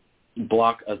to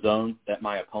block a zone that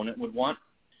my opponent would want,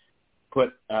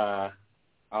 put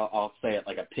I'll say it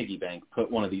like a piggy bank, put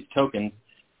one of these tokens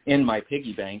in my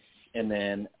piggy bank, and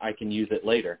then I can use it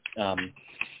later.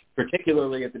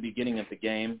 Particularly at the beginning of the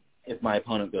game, if my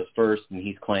opponent goes first and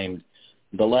he's claimed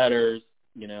the letters,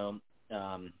 the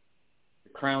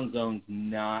crown zone's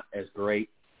not as great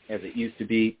as it used to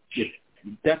be. It's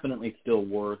definitely still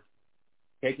worth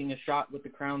taking a shot with the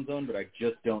crown zone, but I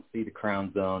just don't see the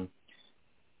crown zone.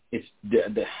 It's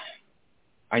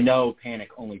I know Panic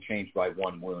only changed by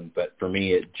 1 wound, but for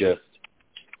me it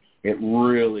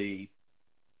really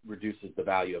reduces the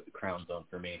value of the crown zone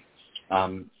for me.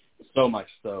 So much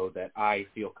so that I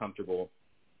feel comfortable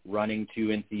running 2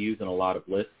 NCUs in a lot of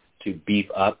lists to beef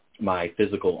up my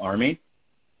physical army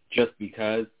just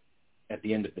because at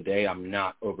the end of the day I'm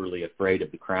not overly afraid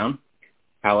of the crown.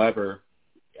 However,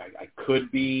 I could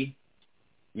be,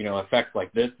 effects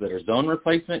like this that are zone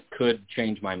replacement could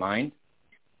change my mind.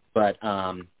 But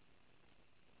I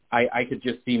could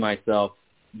just see myself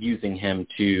using him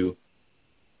to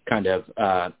kind of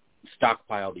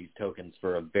stockpile these tokens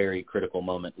for a very critical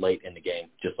moment late in the game,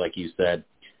 just like you said.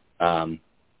 I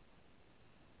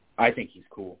think he's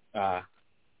cool.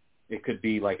 It could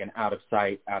be like an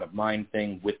out-of-sight, out-of-mind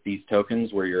thing with these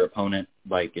tokens where your opponent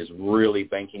is really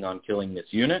banking on killing this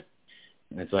unit.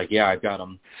 And it's like, yeah, I've got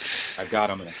him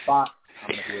in a spot.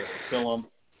 I'm going to be able to kill him.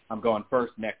 I'm going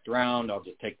first next round. I'll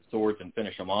just take the swords and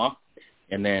finish them off.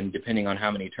 And then depending on how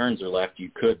many turns are left,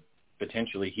 you could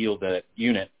potentially heal that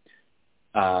unit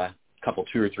a couple,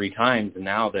 2 or 3 times. And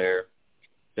now they're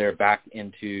back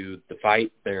into the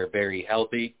fight. They're very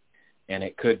healthy. And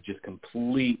it could just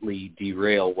completely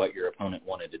derail what your opponent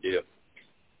wanted to do.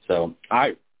 So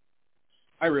I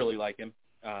really like him.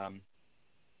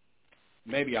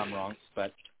 Maybe I'm wrong,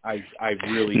 but I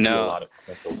really see a lot of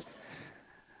potential.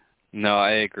 No,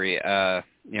 I agree.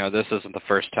 This isn't the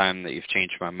first time that you've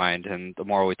changed my mind, and the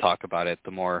more we talk about it,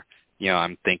 the more,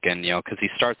 I'm thinking, because he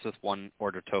starts with 1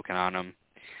 order token on him.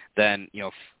 Then,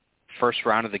 first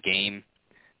round of the game,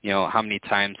 how many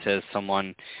times has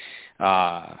someone,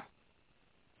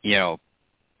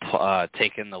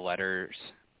 taken the letters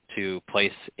to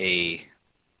place a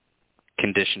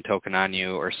condition token on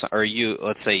you, or you,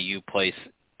 let's say you place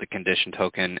the condition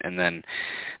token and then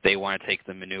they want to take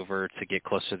the maneuver to get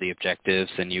closer to the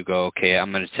objectives, and you go, okay,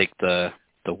 I'm going to take the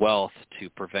wealth to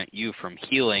prevent you from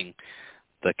healing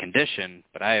the condition,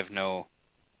 but I have no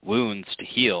wounds to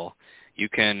heal. You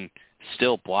can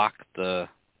still block the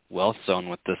wealth zone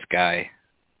with this guy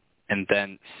and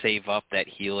then save up that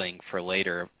healing for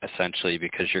later, essentially,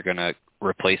 because you're going to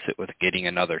replace it with getting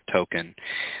another token.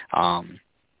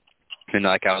 And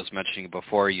like I was mentioning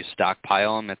before, you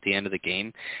stockpile them at the end of the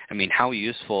game. I mean, how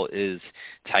useful is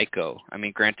Tycho? I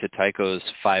mean, granted, Tycho's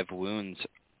 5 wounds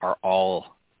are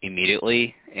all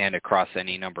immediately and across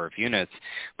any number of units,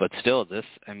 but still this,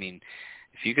 I mean,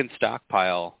 if you can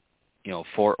stockpile,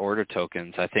 4 order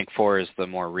tokens, I think 4 is the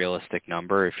more realistic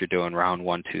number if you're doing round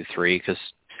 1, 2, 3, because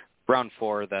round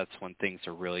 4, that's when things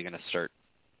are really going to start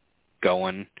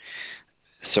going.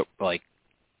 So, like,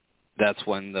 that's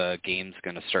when the game's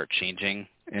going to start changing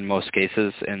in most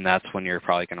cases, and that's when you're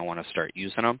probably going to want to start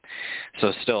using them.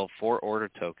 So still, 4 order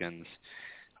tokens,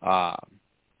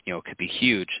 could be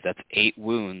huge. That's 8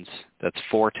 wounds. That's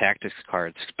 4 tactics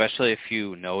cards, especially if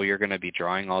you know you're going to be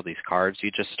drawing all these cards.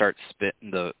 You just start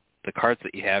spitting the cards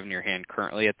that you have in your hand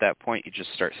currently at that point. You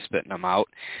just start spitting them out,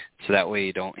 so that way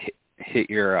you don't hit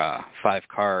your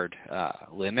 5-card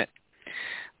limit.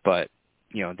 But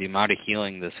the amount of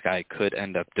healing this guy could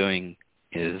end up doing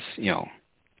is,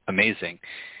 amazing.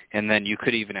 And then you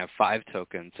could even have 5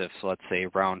 tokens if, let's say,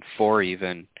 round 4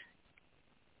 even,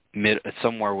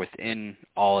 somewhere within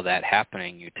all of that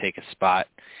happening, you take a spot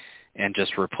and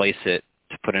just replace it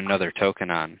to put another token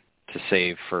on to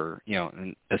save for,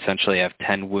 and essentially have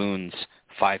 10 wounds,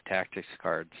 5 tactics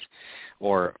cards.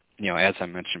 Or, as I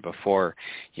mentioned before,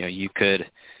 you could,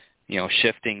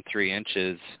 shifting 3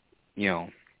 inches,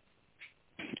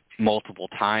 multiple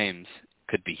times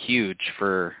could be huge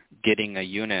for getting a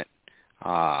unit,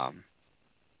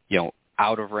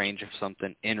 out of range of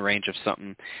something, in range of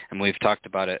something. And we've talked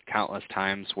about it countless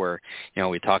times where,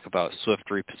 we talk about swift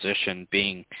reposition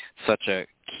being such a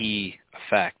key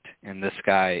effect. And this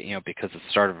guy, because it's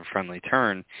the start of a friendly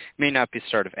turn, may not be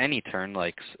start of any turn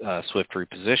like swift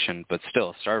reposition, but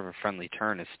still, start of a friendly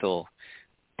turn is still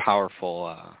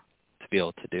powerful to be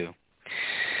able to do.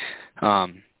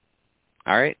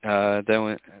 All right,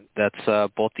 then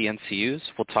that's both the NCUs.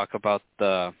 We'll talk about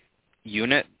the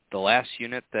unit, the last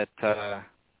unit that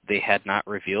they had not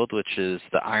revealed, which is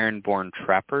the Ironborn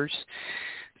Trappers.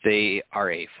 They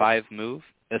are a 5-move,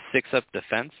 a 6-up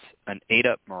defense, an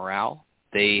 8-up morale.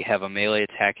 They have a melee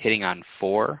attack hitting on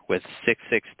 4 with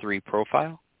 6/6/3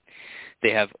 profile.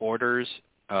 They have orders,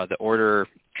 the order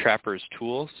Trappers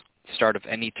tools. Start of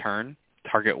any turn,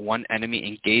 target 1 enemy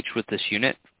engaged with this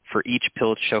unit. For each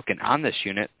pillage token on this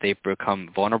unit, they become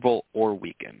vulnerable or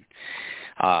weaken.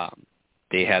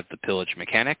 They have the pillage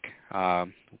mechanic.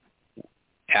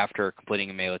 After completing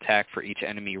a melee attack for each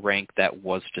enemy rank that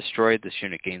was destroyed, this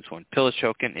unit gains 1 pillage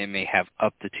token. It may have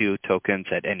up to 2 tokens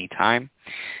at any time.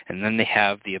 And then they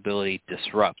have the ability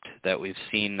Disrupt that we've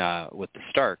seen with the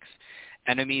Starks.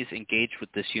 Enemies engaged with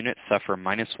this unit suffer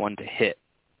 -1 to hit.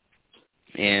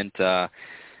 And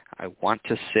I want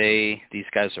to say these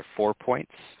guys are 4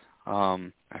 points.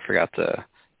 I forgot to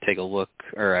take a look,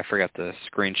 or I forgot to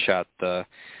screenshot the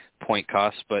point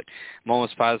cost, but I'm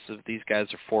almost positive these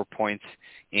guys are 4 points,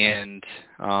 and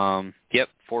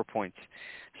 4 points.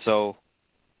 So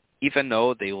even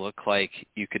though they look like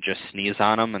you could just sneeze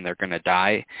on them and they're going to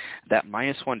die, that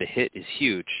 -1 to hit is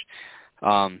huge,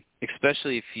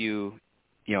 especially if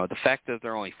the fact that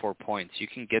they're only 4 points, you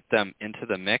can get them into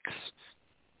the mix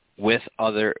with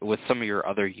some of your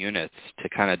other units to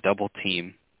kind of double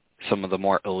team some of the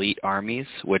more elite armies,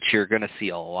 which you're going to see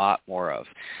a lot more of.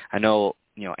 I know,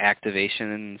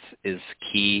 activations is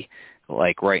key,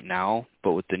 like right now,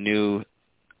 but with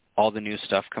all the new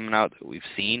stuff coming out that we've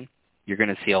seen, you're going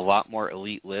to see a lot more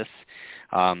elite lists.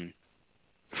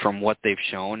 From what they've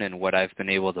shown and what I've been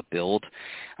able to build,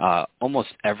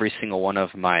 almost every single one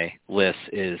of my lists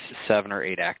is 7 or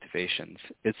 8 activations.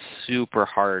 It's super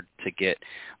hard to get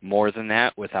more than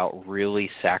that without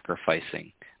really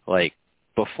sacrificing. Like,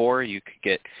 before you could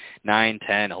get 9,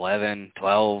 10, 11,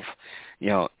 12,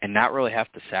 and not really have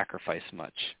to sacrifice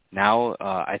much. Now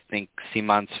I think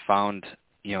Simon's found,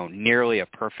 nearly a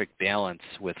perfect balance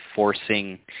with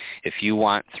forcing, if you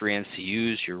want 3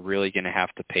 NCUs, you're really going to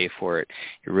have to pay for it.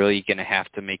 You're really going to have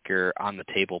to make your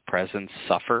on-the-table presence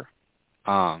suffer.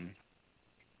 And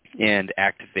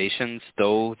activations,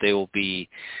 though they will be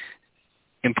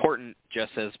important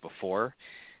just as before,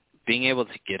 being able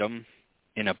to get them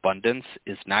in abundance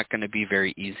is not going to be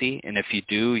very easy. And if you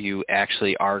do, you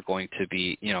actually are going to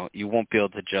be, you won't be able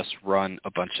to just run a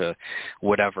bunch of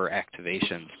whatever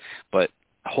activations. But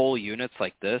whole units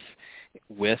like this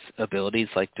with abilities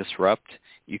like Disrupt,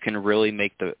 you can really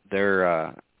make them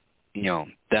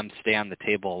stay on the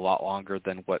table a lot longer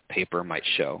than what paper might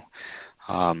show.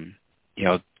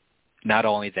 Not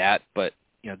only that, but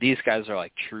these guys are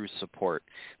like true support.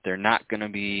 They're not going to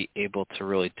be able to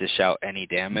really dish out any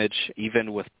damage.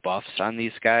 Even with buffs on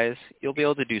these guys, you'll be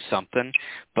able to do something,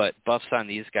 but buffs on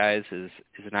these guys is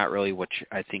not really what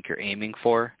I think you're aiming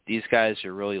for. These guys,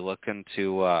 you're really looking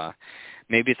to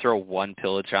maybe throw one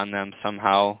pillage on them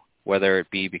somehow, whether it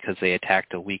be because they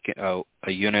attacked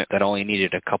a unit that only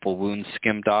needed a couple wounds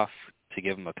skimmed off to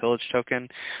give them a pillage token,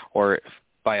 or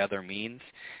by other means,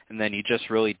 and then you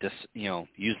just really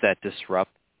use that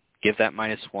disrupt, give that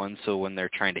 -1, so when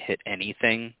they're trying to hit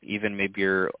anything, even maybe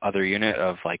your other unit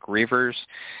of like Reavers,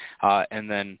 and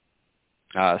then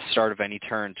start of any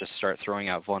turn, just start throwing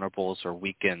out vulnerables or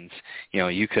weakens.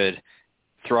 You could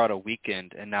throw out a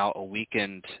weakened, and now a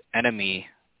weakened enemy,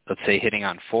 let's say hitting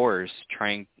on 4s,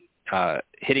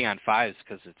 hitting on 5s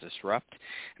because it's disrupt.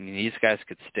 I mean, these guys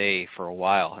could stay for a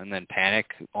while, and then panic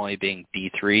only being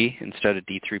D3 instead of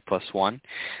D3 +1.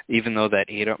 Even though that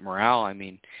 8 up morale, I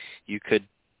mean, you could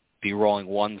be rolling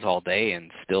 1s all day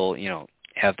and still,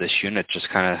 have this unit just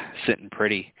kind of sitting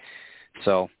pretty.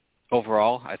 So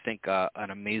overall, I think an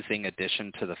amazing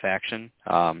addition to the faction.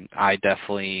 I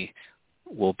definitely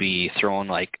will be throwing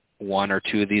like 1 or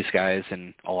 2 of these guys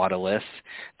in a lot of lists.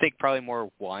 I think probably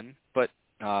more 1, but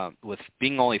with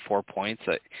being only 4 points,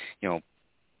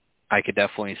 I could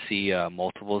definitely see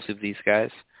multiples of these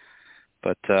guys.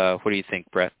 But what do you think,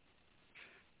 Brett?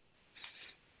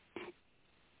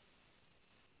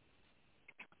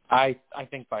 I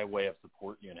think by way of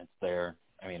support units, they're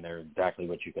exactly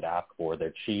what you could ask for.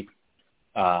 They're cheap.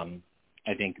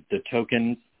 I think the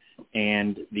tokens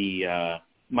and the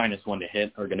 -1 to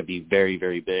hit are going to be very,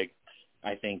 very big.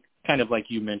 I think, kind of like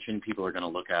you mentioned, people are going to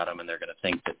look at them and they're going to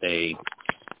think that they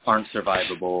aren't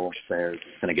survivable. They're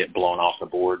just going to get blown off the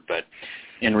board. But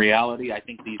in reality, I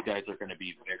think these guys are going to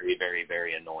be very, very,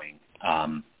 very annoying.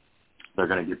 They're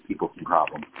going to give people some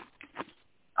problems.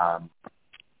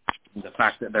 The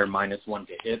fact that they're -1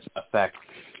 to hit affects,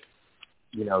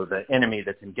 the enemy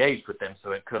that's engaged with them,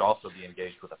 so it could also be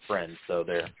engaged with a friend. So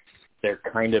they're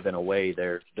kind of, in a way,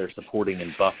 they're supporting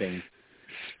and buffing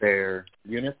their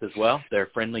units as well, their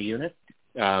friendly units.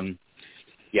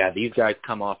 These guys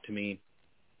come off to me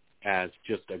as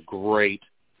just a great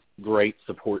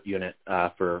support unit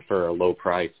for a low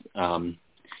price.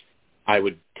 I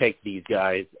would take these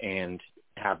guys and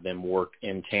have them work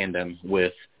in tandem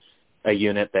with a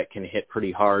unit that can hit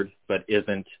pretty hard but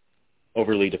isn't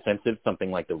overly defensive,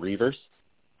 something like the Reavers.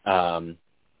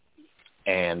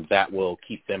 And that will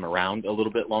keep them around a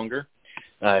little bit longer.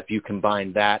 If you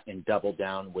combine that and double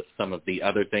down with some of the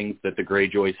other things that the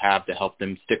Greyjoys have to help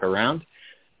them stick around,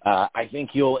 I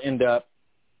think you'll end up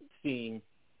seeing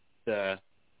the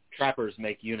trappers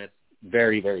make units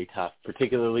very, very tough,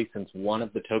 particularly since one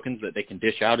of the tokens that they can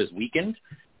dish out is weakened.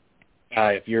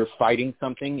 If you're fighting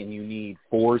something and you need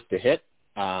 4s to hit,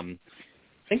 I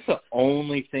think the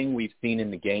only thing we've seen in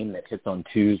the game that hits on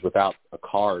 2s without a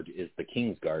card is the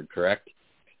Kingsguard, correct?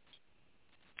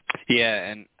 Yeah,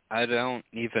 and I don't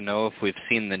even know if we've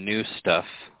seen the new stuff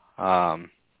right,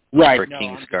 for no,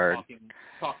 Kingsguard.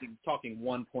 I'm talking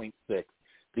 1.6.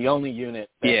 The only unit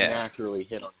that naturally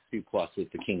hit on 2+ was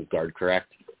the Kingsguard,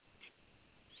 correct?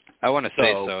 I want to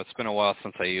say so. It's been a while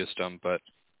since I used them, but...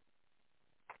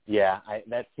 Yeah,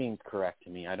 that seems correct to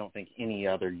me. I don't think any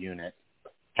other unit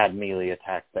had melee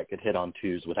attacks that could hit on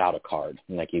 2s without a card.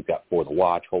 Like you've got For the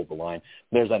Watch, Hold the Line.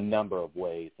 There's a number of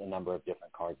ways, a number of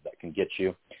different cards that can get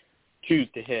you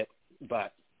 2s to hit,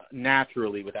 but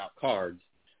naturally without cards,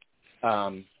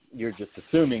 you're just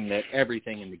assuming that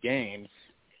everything in the game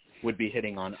would be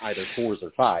hitting on either 4s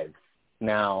or 5s.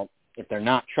 Now, if they're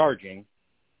not charging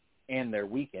and they're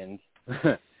weakened,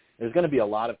 there's going to be a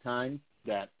lot of times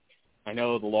that I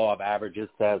know the law of averages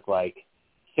says like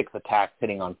 6 attacks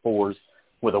hitting on 4s.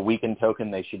 With a weakened token,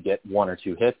 they should get 1 or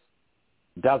 2 hits.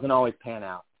 Doesn't always pan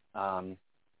out.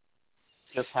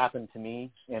 Just happened to me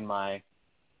in my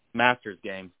Masters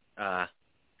game.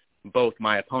 Both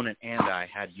my opponent and I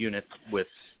had units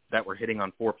that were hitting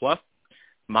on 4+.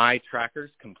 My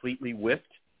trackers completely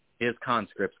whiffed. His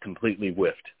conscripts completely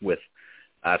whiffed with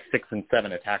 6 and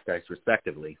 7 attack dice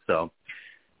respectively. So,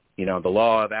 the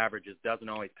law of averages doesn't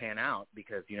always pan out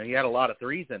because, you had a lot of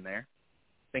 3s in there.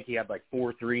 I think he had like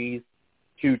 4 3s,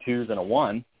 2 2s, and a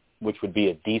 1, which would be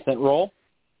a decent roll,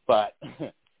 but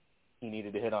he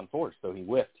needed to hit on 4s, so he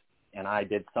whiffed, and I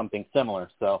did something similar.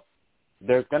 So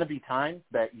there's going to be times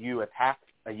that you attack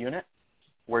a unit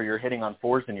where you're hitting on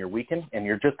 4s and you're weakened, and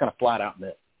you're just going to flat out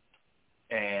miss,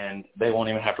 and they won't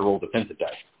even have to roll defensive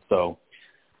dice. So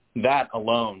that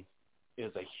alone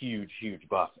is a huge, huge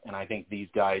buff, and I think these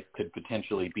guys could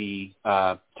potentially be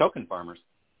token farmers.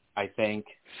 I think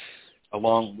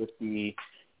along with the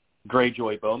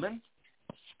Greyjoy Bowman.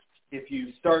 If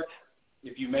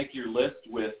you make your list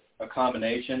with a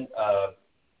combination of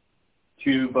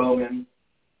 2 bowmen,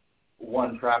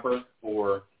 1 trapper,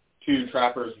 or 2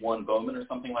 trappers, 1 bowman, or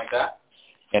something like that,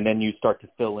 and then you start to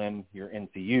fill in your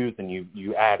NCUs and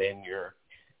you add in your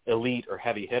elite or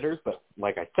heavy hitters. But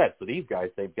like I said, for these guys,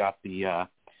 they've got the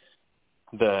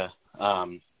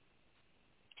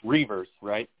Reavers,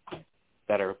 right,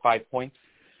 that are 5 points.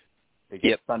 They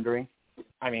get thundering.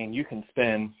 I mean, you can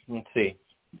spend,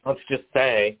 let's just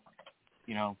say,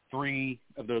 3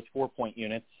 of those 4-point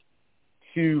units,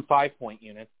 2 5-point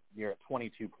units, you're at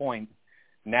 22 points.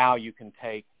 Now you can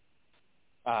take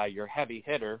your heavy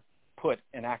hitter, put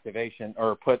an activation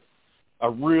or put a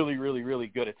really, really, really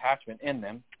good attachment in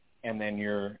them, and then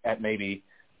you're at maybe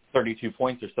 32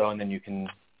 points or so, and then you can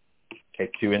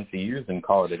take 2 NCUs and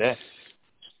call it a day.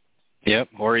 Yep,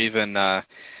 or even,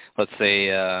 let's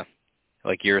say,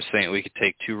 like you were saying, we could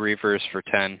take 2 Reavers for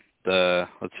 10,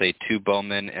 let's say 2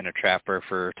 Bowmen and a Trapper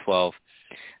for 12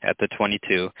 at the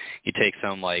 22. You take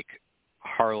some, like,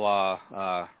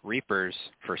 Harlaw Reapers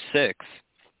for 6,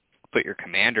 put your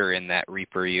commander in that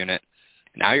Reaper unit.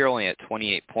 Now you're only at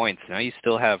 28 points. Now you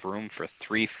still have room for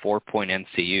 3 4-point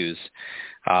NCUs.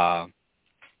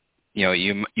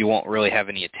 You won't really have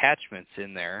any attachments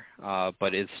in there,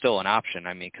 but it's still an option.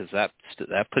 I mean, because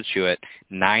that puts you at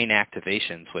 9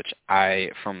 activations, which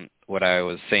from what I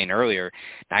was saying earlier,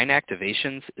 9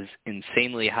 activations is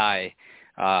insanely high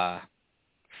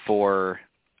for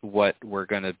what we're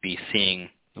going to be seeing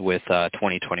with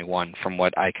 2021, from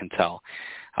what I can tell.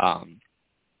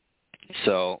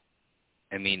 So,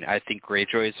 I mean, I think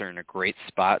Greyjoys are in a great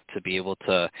spot to be able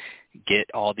to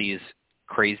get all these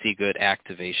crazy good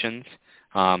activations.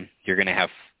 You're going to have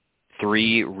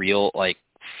 3 real, like,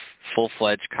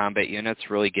 full-fledged combat units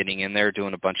really getting in there,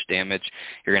 doing a bunch of damage.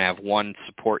 You're going to have 1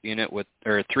 support unit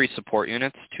or 3 support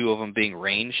units, 2 of them being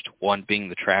ranged, 1 being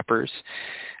the trappers,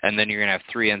 and then you're going to have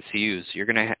 3 NCUs. You're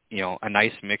going to have, a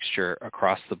nice mixture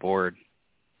across the board.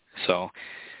 So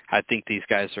I think these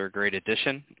guys are a great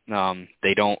addition.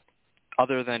 They don't,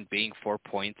 other than being 4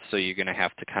 points, so you're going to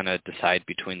have to kind of decide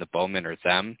between the Bowmen or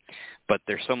them, but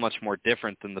they're so much more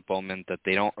different than the Bowmen that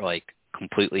they don't, like,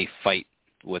 completely fight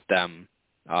with them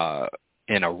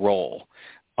in a role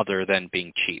other than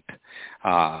being cheap.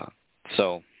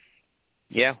 So,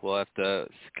 yeah, we'll have to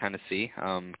kind of see.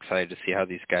 I'm excited to see how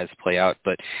these guys play out,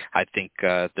 but I think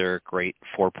they're a great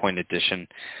 4-point addition.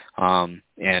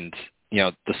 And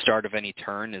the start of any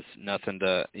turn is nothing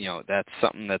to, that's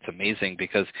something that's amazing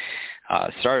because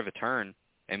start of a turn,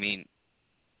 I mean,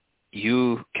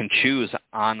 you can choose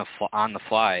on the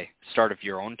fly, start of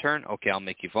your own turn, okay, I'll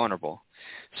make you vulnerable.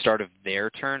 Start of their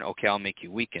turn, okay, I'll make you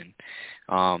weaken.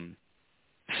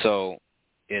 So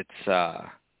it's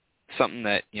something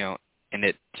that, and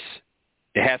it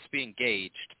has to be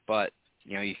engaged, but,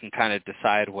 you can kind of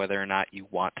decide whether or not you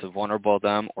want to vulnerable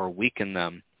them or weaken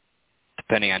them,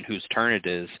 depending on whose turn it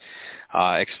is,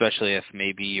 especially if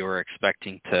maybe you're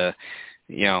expecting to,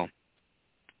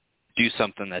 do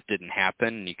something that didn't happen,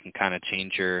 and you can kind of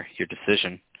change your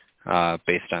decision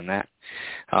based on that.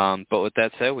 But with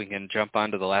that said, we can jump on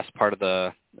to the last part of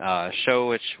the show,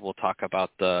 which we'll talk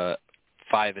about the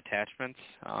 5 attachments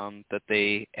that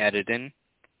they added in.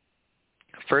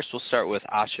 First, we'll start with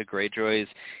Asha Greyjoy's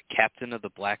Captain of the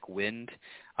Black Wind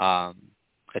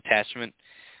attachment.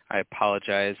 I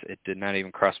apologize. It did not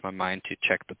even cross my mind to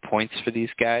check the points for these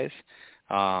guys.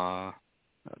 I'll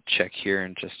check here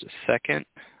in just a second.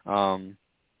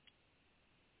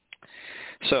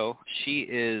 So she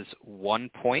is 1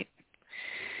 point.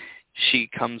 She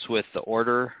comes with the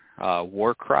order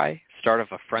War Cry. Start of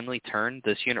a friendly turn,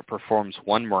 this unit performs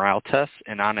 1 morale test,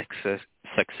 and on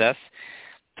success,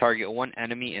 target 1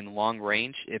 enemy in long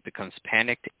range. It becomes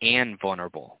panicked and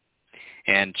vulnerable.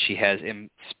 And she has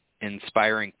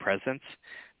Inspiring Presence.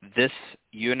 This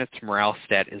unit's morale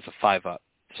stat is a 5-up.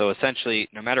 So essentially,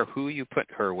 no matter who you put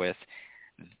her with,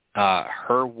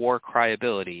 her War Cry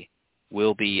ability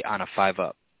will be on a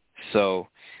 5-up. So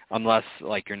unless,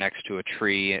 like, you're next to a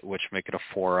tree, which make it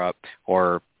a 4-up,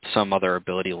 or some other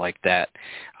ability like that.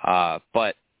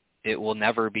 But it will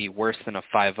never be worse than a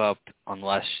 5-up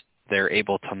unless they're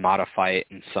able to modify it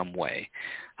in some way.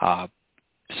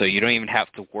 So you don't even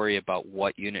have to worry about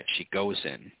what unit she goes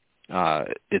in.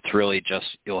 It's really just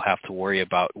you'll have to worry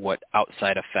about what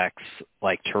outside effects,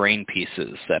 like terrain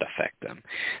pieces, that affect them.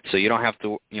 So you don't have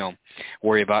to,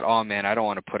 worry about, oh man, I don't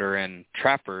want to put her in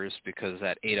trappers because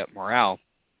that ate up morale.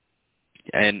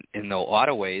 And in a lot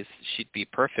of ways, she'd be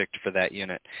perfect for that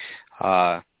unit.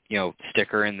 Stick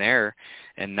her in there,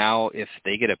 and now if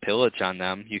they get a pillage on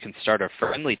them, you can start a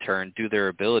friendly turn, do their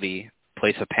ability,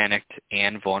 place a panicked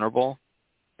and vulnerable,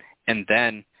 and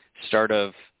then start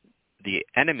of the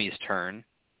enemy's turn,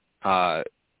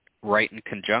 right in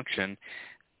conjunction,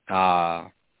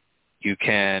 you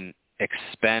can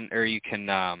expend, or you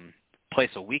can place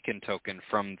a weaken token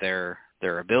from their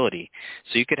ability.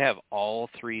 So you could have all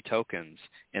 3 tokens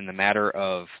in the matter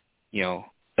of,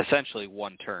 essentially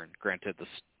one turn, granted the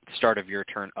start of your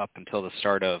turn up until the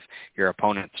start of your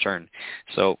opponent's turn.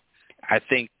 So I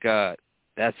think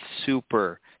that's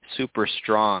super, super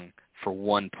strong for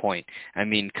 1 point. I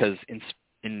mean, because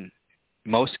in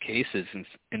most cases,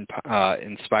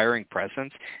 Inspiring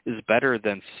Presence is better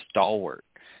than Stalwart.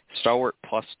 Stalwart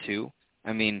 +2.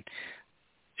 I mean,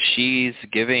 she's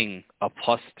giving a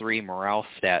 +3 morale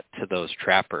stat to those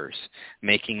trappers,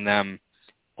 making them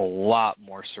a lot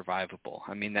more survivable.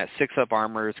 I mean, that 6-up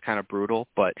armor is kind of brutal,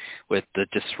 but with the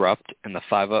Disrupt and the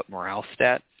 5-up morale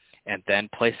stat, and then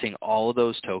placing all of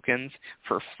those tokens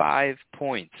for 5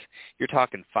 points, you're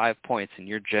talking 5 points, and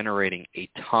you're generating a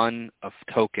ton of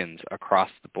tokens across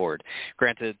the board.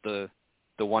 Granted, the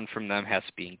one from them has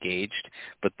to be engaged,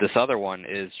 but this other one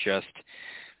is just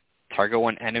target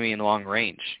one enemy in long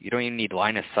range. You don't even need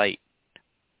line of sight,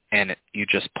 and you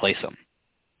just place them.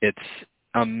 It's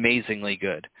amazingly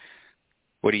good.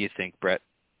 What do you think, Brett?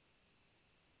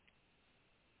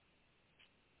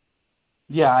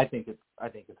 Yeah, I think it's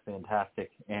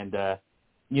fantastic, and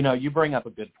you bring up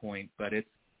a good point, but it's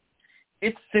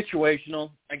situational.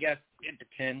 I guess it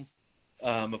depends.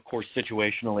 Of course,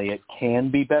 situationally, it can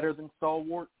be better than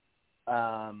Stalwart.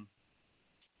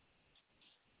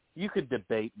 You could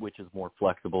debate which is more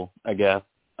flexible, I guess.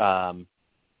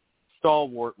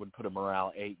 Stalwart would put a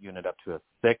morale 8 unit up to a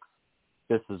 6.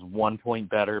 This is 1 point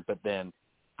better, but then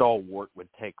Stalwart would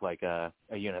take like a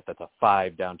unit that's a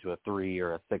 5 down to a 3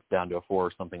 or a 6 down to a 4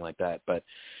 or something like that. But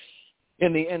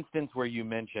in the instance where you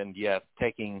mentioned, yes,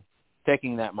 taking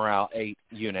that morale 8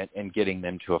 unit and getting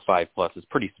them to a 5+ is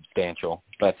pretty substantial.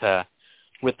 But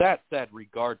with that said,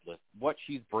 regardless, what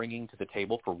she's bringing to the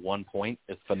table for 1 point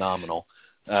is phenomenal.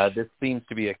 This seems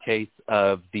to be a case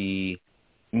of the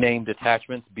named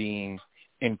attachments being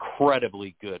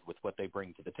incredibly good with what they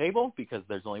bring to the table because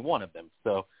there's only one of them.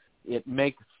 So it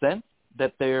makes sense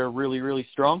that they're really, really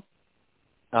strong.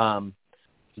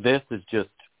 This is just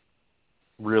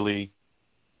really,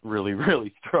 really,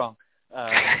 really strong.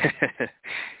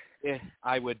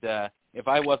 I would, if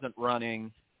I wasn't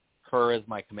running her as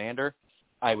my commander,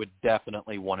 I would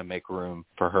definitely want to make room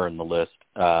for her in the list.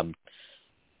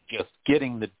 Just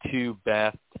getting the 2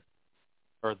 best,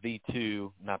 or the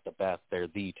 2, not the best, they're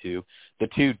the 2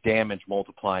 damage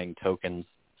multiplying tokens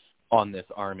on this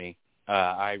army.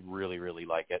 I really, really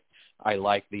like it. I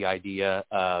like the idea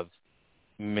of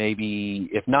maybe,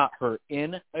 if not her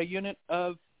in a unit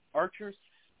of archers,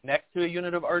 next to a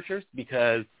unit of archers,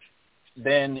 because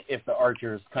then if the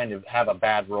archers kind of have a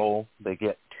bad roll, they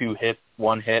get 2 hits,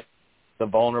 1 hit, the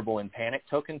vulnerable and panic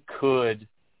token could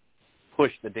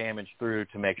push the damage through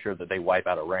to make sure that they wipe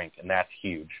out a rank, and that's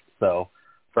huge. So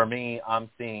for me, I'm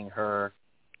seeing her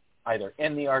either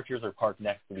in the archers or parked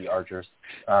next to the archers,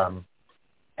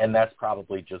 and that's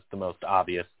probably just the most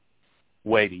obvious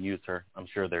way to use her. I'm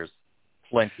sure there's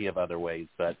plenty of other ways,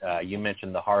 but you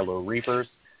mentioned the Harlow Reapers.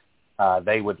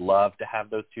 They would love to have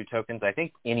those 2 tokens. I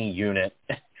think any unit,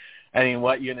 I mean,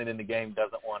 what unit in the game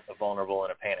doesn't want a vulnerable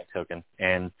and a panic token?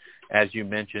 And as you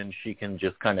mentioned, she can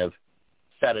just kind of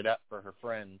set it up for her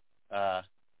friends.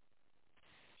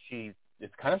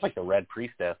 It's kind of like the Red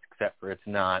Priestess, except for it's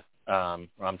not,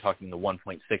 I'm talking the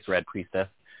 1.6 Red Priestess,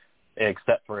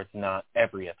 except for it's not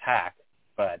every attack,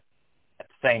 but at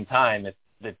the same time,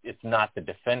 it's not the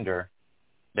defender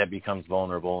that becomes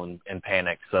vulnerable and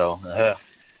panic. So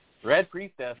Red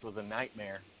Priestess was a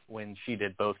nightmare when she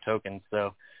did both tokens.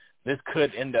 So this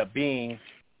could end up being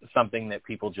something that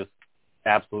people just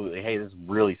absolutely, hey, this is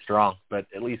really strong, but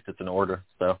at least it's an order.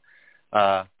 So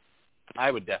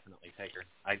I would definitely take her.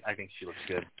 I think she looks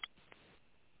good.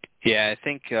 Yeah, I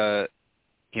think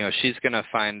she's going to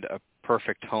find a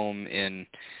perfect home in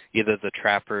either the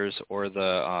trappers or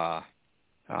the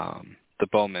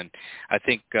bowmen. I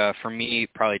think for me,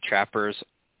 probably trappers,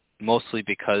 mostly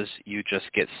because you just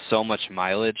get so much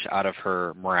mileage out of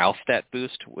her morale stat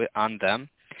boost on them,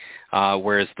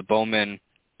 whereas the bowmen,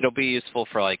 it'll be useful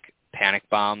for like panic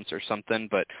bombs or something,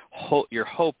 but you're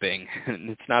hoping, and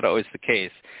it's not always the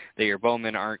case, that your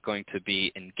bowmen aren't going to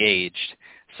be engaged.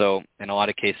 So in a lot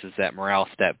of cases, that morale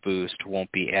stat boost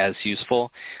won't be as useful.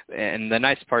 And the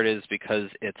nice part is because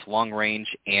it's long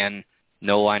range and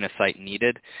no line of sight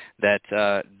needed, that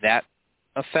that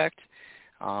effect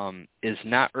is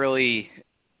not really,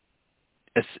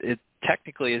 it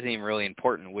technically isn't even really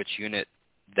important which unit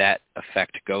that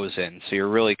effect goes in. So you're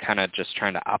really kind of just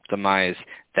trying to optimize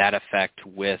that effect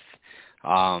with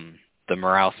the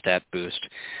morale stat boost.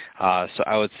 So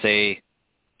I would say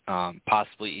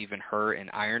possibly even her in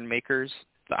Iron Makers.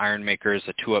 The Iron Maker is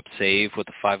a 2-up save with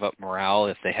a 5-up morale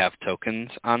if they have tokens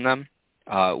on them.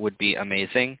 Would be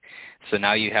amazing. So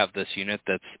now you have this unit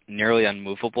that's nearly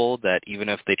unmovable, that even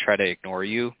if they try to ignore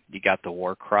you, you got the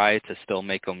War Cry to still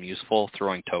make them useful,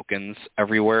 throwing tokens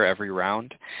everywhere, every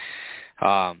round.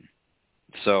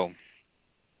 So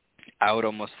I would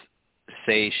almost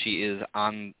say she is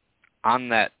on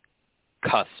that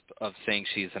cusp of saying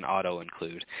she's an auto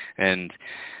include. And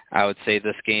I would say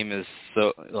this game is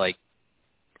so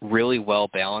really well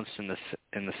balanced in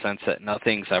the sense that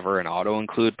nothing's ever an auto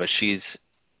include, but she's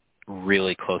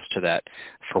really close to that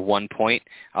for 1 point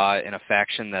in a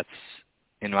faction that's,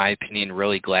 in my opinion,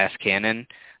 really glass cannon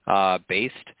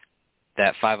based.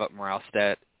 That 5-up morale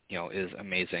stat, is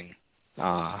amazing.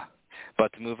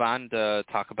 But to move on to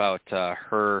talk about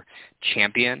her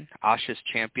champion, Asha's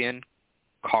champion,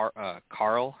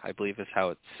 Carl, I believe is how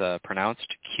it's pronounced,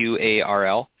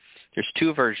 Qarl. There's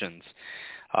 2 versions.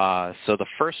 So the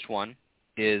first one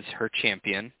is her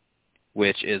champion,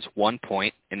 which is 1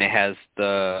 point, and it has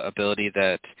the ability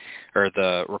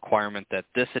the requirement that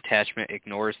this attachment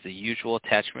ignores the usual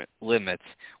attachment limits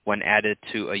when added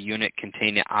to a unit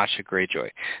containing Asha Greyjoy.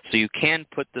 So you can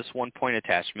put this 1 point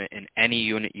attachment in any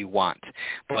unit you want,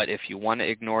 but if you want to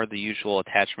ignore the usual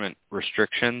attachment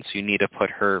restrictions, you need to put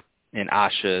her in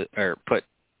Asha, or put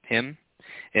him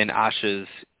in Asha's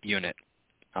unit.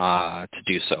 To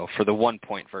do so for the 1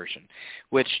 point version,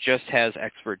 which just has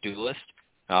Expert Duelist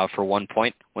for 1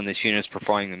 point. When this unit is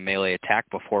performing a melee attack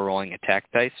before rolling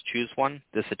attack dice, choose one.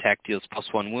 This attack deals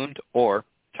 +1 wound, or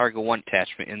target one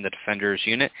attachment in the defender's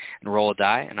unit and roll a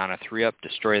die, and on a 3-up,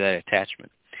 destroy that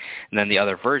attachment. And then the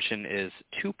other version is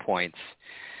 2 points.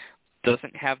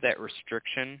 Doesn't have that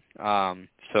restriction,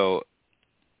 so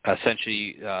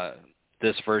essentially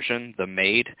this version, the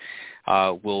Maid,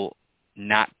 will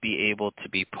not be able to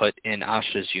be put in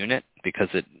Asha's unit because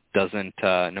it doesn't,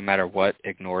 no matter what,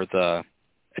 ignore the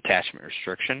attachment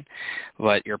restriction.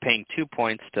 But you're paying 2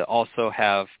 points to also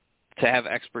have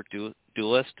Expert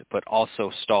Duelist, but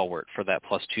also Stalwart for that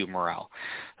 +2 morale.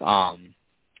 So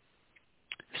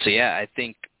yeah, I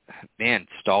think, man,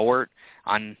 Stalwart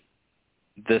on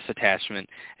this attachment,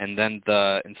 and then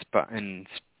the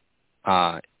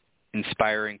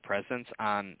Inspiring Presence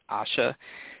on Asha,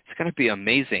 it's going to be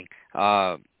amazing.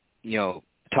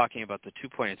 Talking about the 2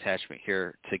 point attachment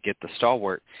here to get the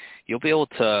Stalwart, you'll be able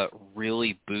to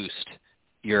really boost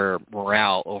your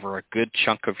morale over a good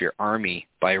chunk of your army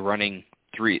by running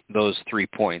those 3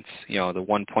 points. The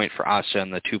 1 point for Asha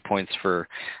and the 2 points for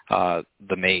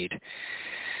the Maid.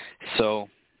 So,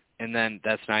 and then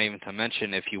that's not even to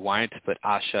mention if you wanted to put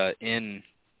Asha in,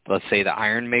 let's say, the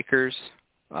Iron Makers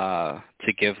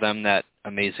to give them that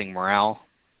amazing morale,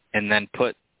 and then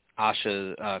put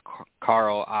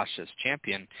Carl, Asha's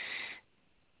champion,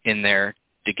 in there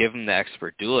to give him the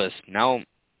Expert Duelist. Now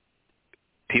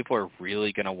people are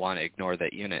really going to want to ignore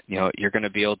that unit. You're going to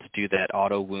be able to do that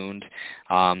auto wound.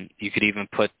 You could even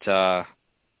put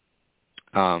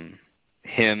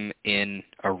him in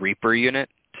a Reaper unit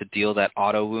to deal that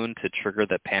auto wound to trigger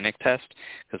the panic test.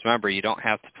 Because remember, you don't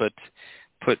have to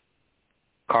put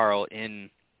Carl in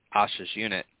Asha's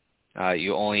unit.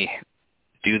 You only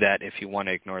do that if you want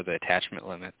to ignore the attachment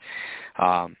limit.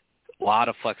 A lot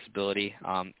of flexibility.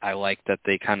 I like that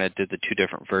they kind of did the 2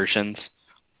 different versions.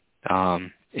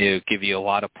 It would give you a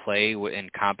lot of play in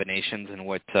combinations and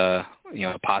what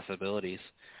possibilities.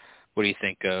 What do you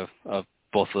think of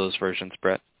both of those versions,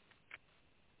 Brett?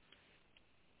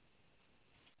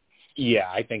 Yeah,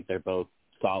 I think they're both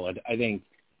solid. I think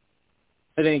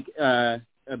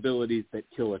abilities that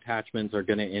kill attachments are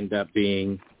going to end up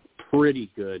being pretty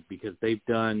good because they've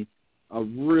done a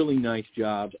really nice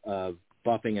job of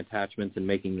buffing attachments and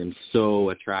making them so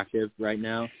attractive right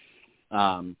now.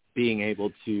 Being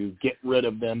able to get rid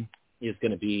of them is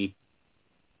going to be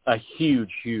a huge,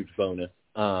 huge bonus.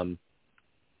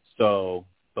 So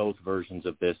both versions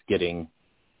of this getting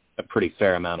a pretty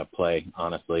fair amount of play,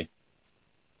 honestly.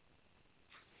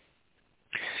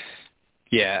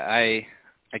 Yeah, I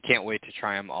can't wait to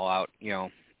try them all out,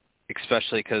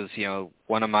 especially because,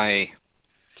 one of my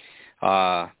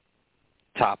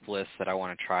top lists that I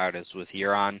want to try out is with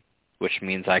Euron, which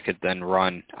means I could then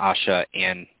run Asha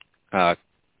and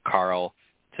Carl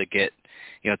to get,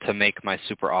 to make my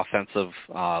super offensive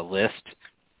list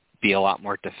be a lot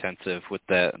more defensive with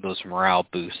those morale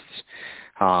boosts.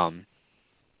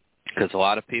 Because a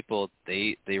lot of people,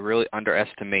 they really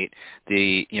underestimate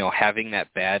the, having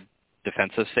that bad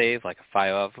defensive save, like a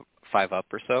 5-up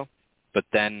or so. But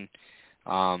then,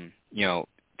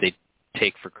 they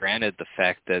take for granted the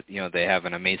fact that, they have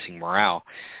an amazing morale.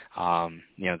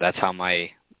 That's how my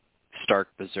Stark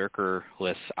Berserker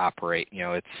lists operate.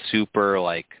 It's super,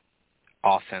 like,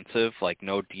 offensive, like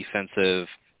no defensive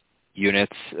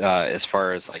units as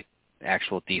far as, like,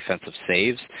 actual defensive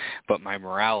saves. But my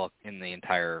morale in the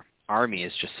entire army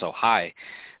is just so high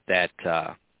that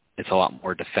it's a lot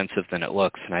more defensive than it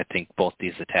looks, and I think both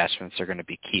these attachments are going to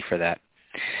be key for that.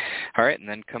 All right, and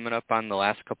then coming up on the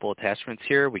last couple attachments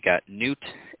here, we got Newt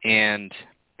and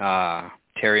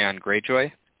Tyrion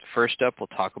Greyjoy. First up, we'll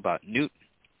talk about Newt.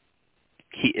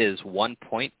 He is 1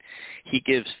 point. He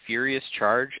gives Furious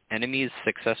Charge. Enemies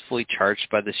successfully charged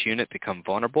by this unit become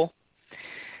vulnerable.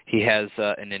 He has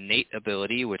an innate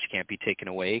ability which can't be taken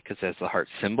away because it has the heart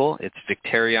symbol. It's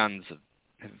Victarion's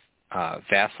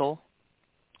vassal.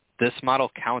 This model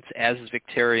counts as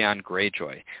Victarion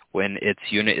Greyjoy when its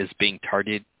unit is being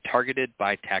targeted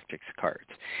by tactics cards.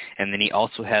 And then he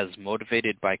also has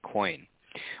Motivated by Coin.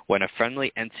 When a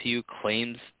friendly NCU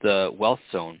claims the wealth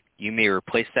zone, you may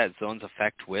replace that zone's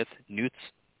effect with Newt's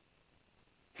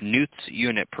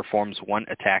unit performs one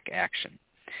attack action.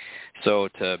 So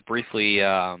to briefly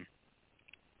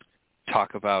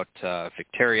talk about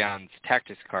Victarion's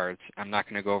tactics cards, I'm not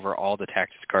going to go over all the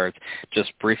tactics cards,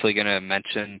 just briefly going to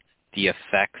mention the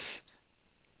effects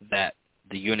that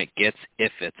the unit gets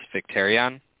if it's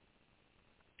Victarion.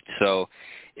 So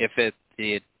if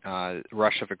the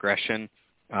Rush of Aggression,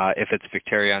 if it's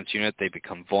Victarion's unit, they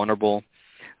become vulnerable.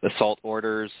 Assault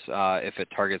Orders, if it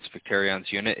targets Victarion's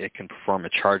unit, it can perform a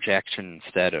charge action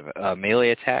instead of a melee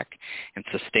attack. And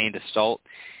Sustained Assault,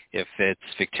 if it's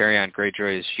Victarion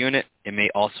Greyjoy's unit, it may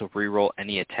also reroll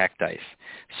any attack dice.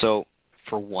 So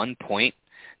for 1 point,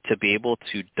 to be able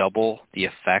to double the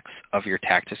effects of your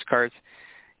tactics cards,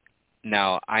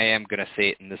 now I am going to say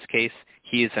it in this case,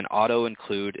 he is an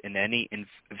auto-include in any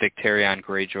Victarion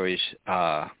Greyjoy's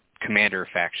commander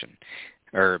faction,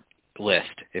 or list.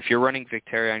 If you're running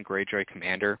Victarion Greyjoy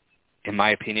Commander, in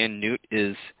my opinion, Newt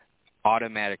is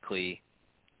automatically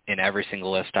in every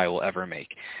single list I will ever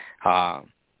make.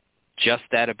 Just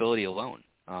that ability alone.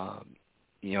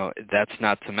 That's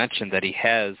not to mention that he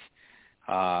has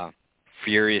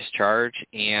Furious Charge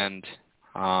and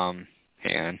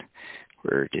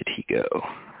where did he go?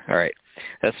 All right.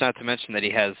 That's not to mention that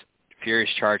he has Furious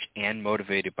Charge and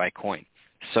Motivated by Coin.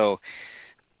 So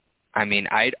I mean,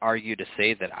 I'd argue to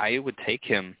say that I would take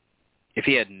him if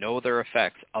he had no other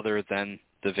effects other than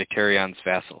the Victarion's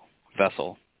vessel,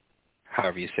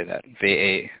 however you say that,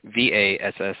 Vassal.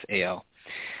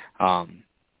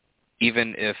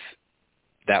 Even if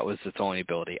that was its only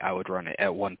ability, I would run it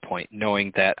at 1 point,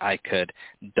 knowing that I could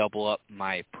double up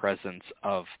my presence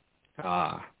of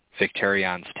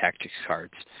Victarion's tactics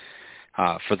cards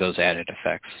for those added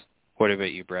effects. What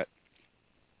about you, Brett?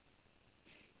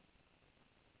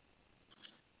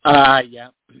 Yeah,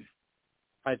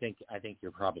 I think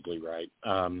you're probably right.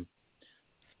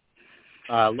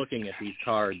 Looking at these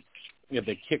cards,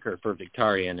 the kicker for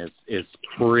Victarion is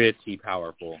pretty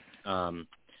powerful.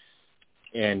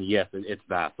 And yes, it's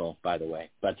Vassal, by the way.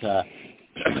 But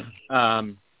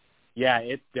yeah,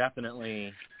 it's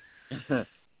definitely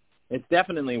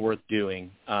worth doing.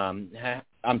 I'm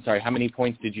sorry, how many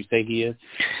points did you say he is?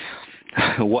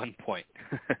 1 point.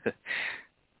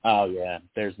 Oh, yeah,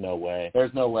 there's no way.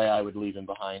 There's no way I would leave him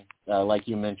behind. Like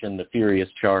you mentioned, the Furious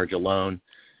Charge alone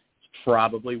is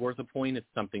probably worth a point. It's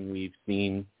something we've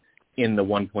seen in the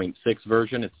 1.6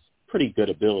 version. It's pretty good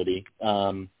ability.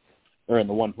 Or in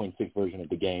the 1.6 version of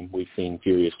the game, we've seen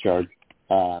Furious Charge.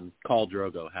 Khal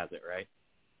Drogo has it, right?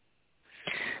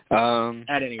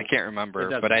 At any rate, I can't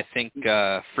remember, but I think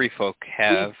Free Folk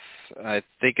have, I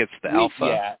think it's the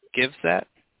Alpha gives that.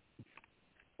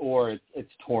 Or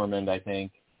it's Tormund, I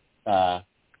think. At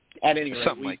any rate,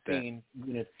 something we've like seen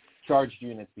charged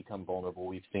units become vulnerable.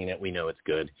 We've seen it. We know it's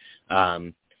good.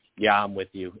 Yeah, I'm with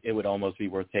you. It would almost be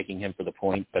worth taking him for the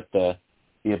point, but the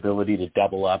ability to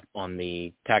double up on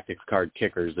the tactics card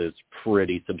kickers is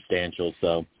pretty substantial.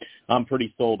 So I'm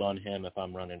pretty sold on him if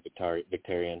I'm running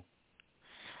Victarion.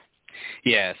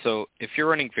 Yeah, so if you're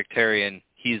running Victarion,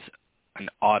 he's an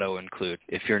auto include.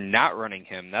 If you're not running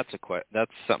him, that's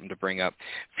something to bring up.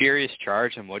 Furious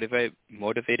Charge and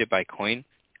Motivated by Coin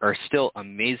are still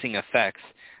amazing effects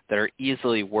that are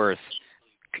easily worth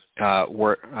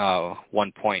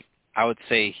 1 point. I would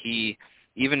say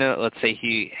even though, let's say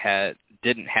he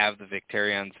didn't have the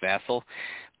Victarion's Vassal,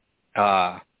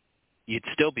 you'd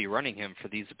still be running him for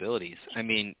these abilities. I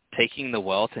mean, taking the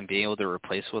wealth and being able to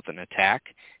replace with an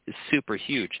attack is super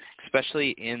huge,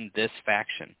 especially in this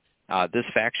faction. This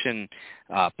faction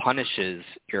punishes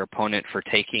your opponent for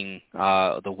taking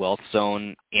the wealth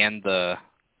zone and the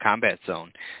combat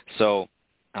zone. So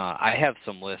I have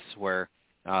some lists where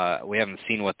we haven't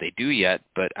seen what they do yet,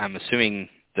 but I'm assuming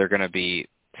they're going to be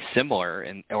similar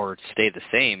or stay the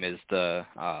same as the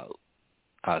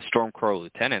Stormcrow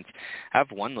lieutenants. I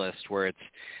have one list where it's,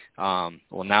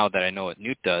 well, now that I know what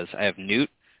Newt does, I have Newt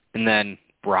and then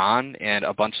Bronn and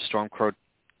a bunch of Stormcrow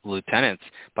lieutenants,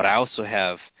 but I also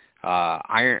have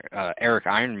Eric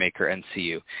Ironmaker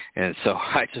NCU. And so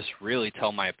I just really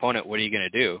tell my opponent, what are you going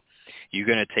to do? You're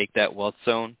going to take that wealth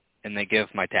zone and then give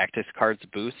my tactics cards a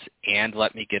boost and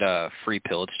let me get a free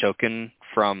pillage token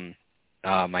from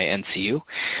my NCU?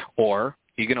 Or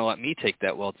you're going to let me take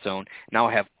that wealth zone. Now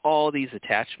I have all these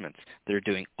attachments that are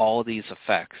doing all these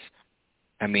effects.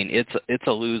 I mean, it's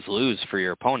a lose-lose for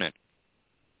your opponent.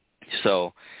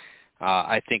 So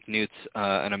I think Newt's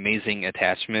an amazing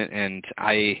attachment, and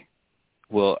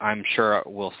I'm sure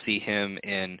we'll see him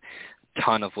in a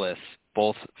ton of lists,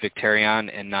 both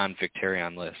Victarion and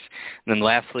non-Victarion lists. And then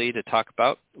lastly, to talk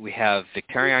about, we have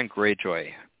Victarion Greyjoy,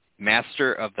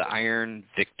 Master of the Iron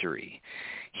Victory.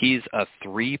 He's a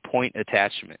 3-point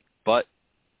attachment, but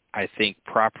I think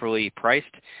properly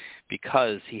priced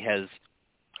because he has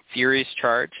Furious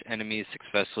Charge. Enemies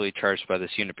successfully charged by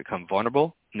this unit become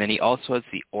vulnerable. And then he also has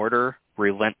the Order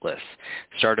Relentless.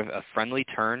 Start of a friendly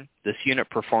turn, this unit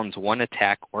performs one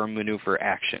attack or maneuver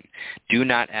action. Do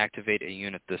not activate a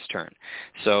unit this turn.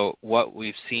 So what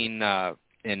we've seen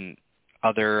in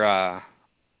other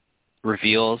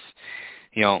reveals,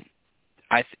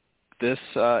 this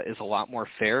is a lot more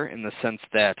fair in the sense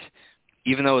that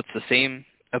even though it's the same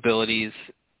abilities,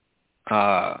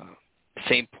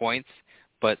 same points,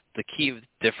 but the key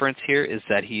difference here is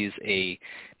that he's a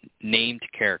named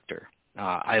character.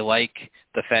 I like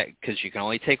the fact because you can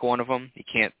only take one of them. You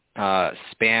can't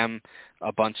spam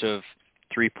a bunch of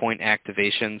 3-point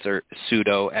activations or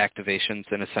pseudo activations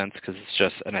in a sense because it's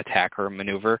just an attack or a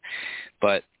maneuver.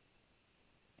 But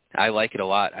I like it a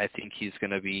lot. I think he's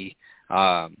going to be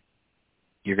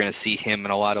you're going to see him in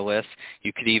a lot of lists.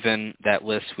 You could even, that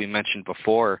list we mentioned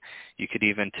before, you could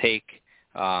even take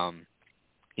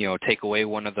take away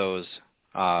one of those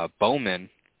bowmen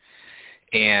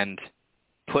and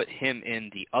put him in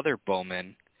the other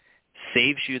bowman,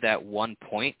 saves you that 1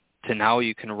 point to now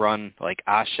you can run like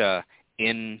Asha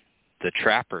in the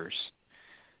trappers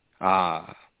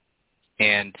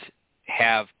and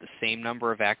have the same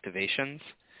number of activations.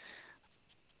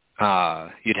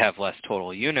 You'd have less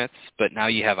total units, but now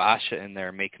you have Asha in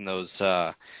there making those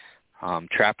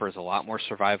trappers a lot more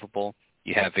survivable.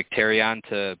 You have Victarion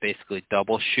to basically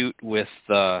double shoot with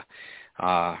the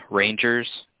Rangers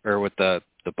or with the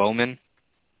bowmen.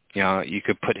 You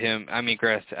could put him,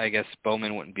 I guess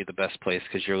Bowman wouldn't be the best place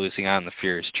because you're losing on the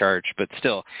Furious Charge, but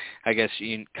still, I guess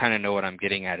you kind of know what I'm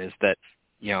getting at is that,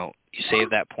 you save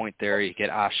that point there, you get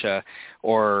Asha,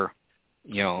 or,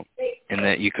 and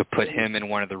that you could put him in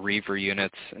one of the Reaver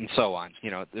units and so on.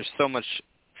 There's so much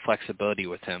flexibility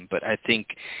with him, but I think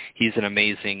he's an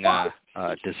amazing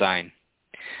design.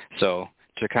 So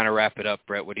to kind of wrap it up,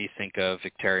 Brett, what do you think of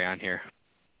Victarion here?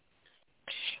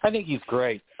 I think he's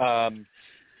great. I'm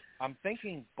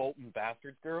thinking Bolton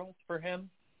Bastard Girls for him.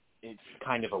 It's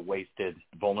kind of a wasted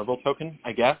vulnerable token,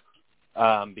 I guess,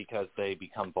 because they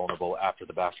become vulnerable after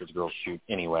the Bastard Girls shoot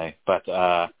anyway.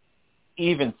 But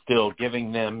even still,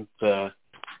 giving them the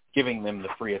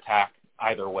free attack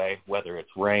either way, whether it's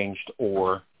ranged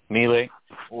or melee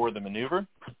or the maneuver,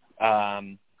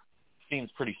 seems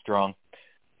pretty strong.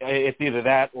 It's either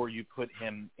that or you put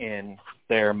him in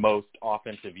their most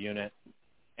offensive unit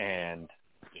and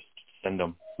just send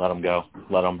them, let them go,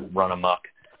 let them run amok.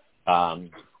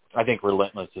 I think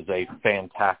Relentless is a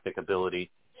fantastic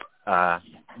ability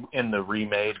in the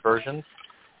remade versions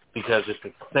because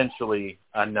it's essentially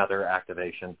another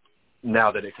activation.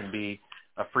 Now that it can be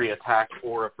a free attack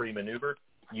or a free maneuver,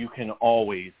 you can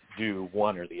always do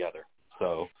one or the other.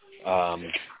 So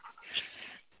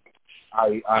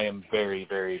I am very,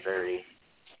 very, very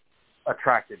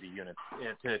attracted to units,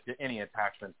 to any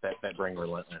attachments that bring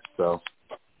Relentless. So.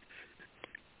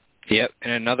 Yep,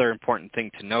 and another important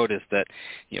thing to note is that,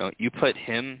 you put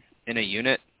him in a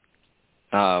unit,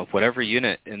 whatever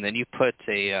unit, and then you put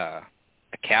a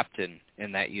captain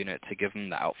in that unit to give him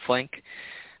the outflank.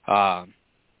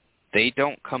 They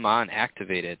don't come on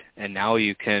activated, and now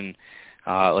you can,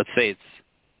 let's say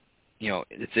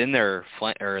it's in their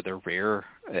flank or their rear,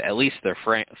 at least their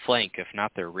flank, if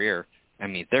not their rear. I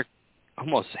mean, they're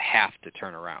almost have to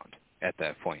turn around at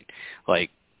that point,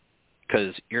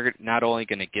 because you're not only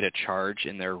going to get a charge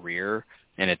in their rear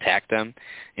and attack them,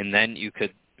 and then you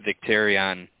could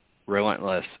Victarion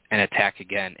relentless and attack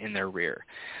again in their rear.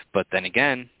 But then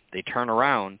again, they turn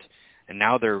around, and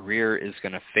now their rear is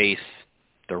going to face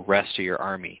the rest of your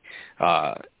army.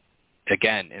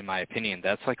 Again, in my opinion,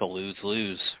 that's like a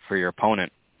lose-lose for your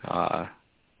opponent.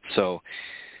 So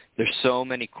there's so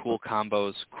many cool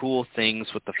combos, cool things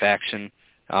with the faction.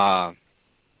 So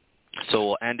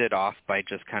we'll end it off by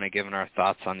just kind of giving our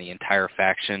thoughts on the entire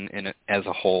faction as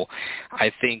a whole.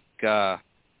 I think,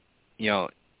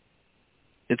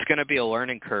 it's going to be a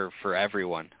learning curve for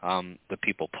everyone. The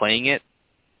people playing it,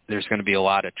 there's going to be a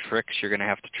lot of tricks you're going to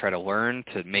have to try to learn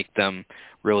to make them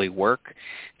really work.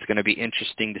 It's going to be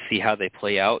interesting to see how they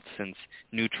play out, since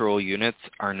neutral units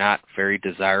are not very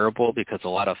desirable because a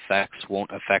lot of effects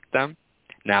won't affect them.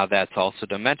 Now, that's also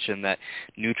to mention that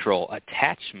neutral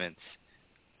attachments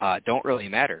don't really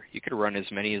matter. You could run as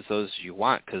many of those as you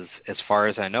want, because as far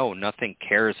as I know, nothing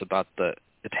cares about the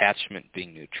attachment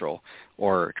being neutral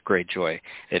or Greyjoy.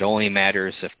 It only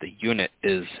matters if the unit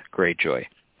is Greyjoy.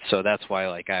 So that's why,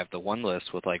 I have the one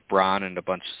list with Bronn and a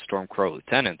bunch of Stormcrow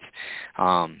lieutenants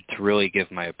to really give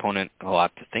my opponent a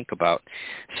lot to think about.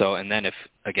 So, and then if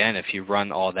you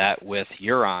run all that with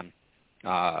Euron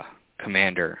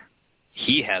commander,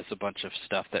 he has a bunch of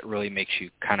stuff that really makes you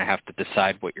kind of have to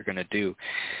decide what you're going to do.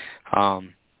 So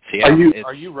yeah,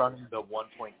 are you running the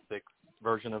 1.6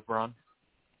 version of Bronn?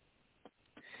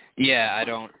 Yeah, I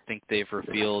don't think they've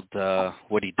revealed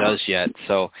what he does yet.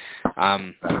 So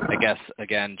I guess,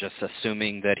 again, just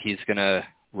assuming that he's going to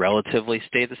relatively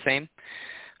stay the same.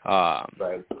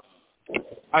 Right.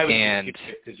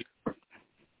 Because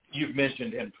you've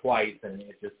mentioned him twice, and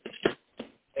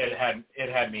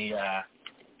it had me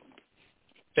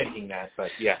thinking that.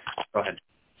 But yeah, go ahead.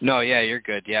 No, yeah, you're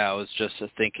good. Yeah, I was just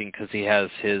thinking because he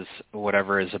has his,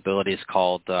 whatever his ability is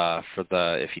called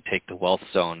if you take the wealth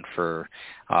zone for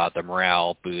the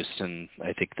morale boost and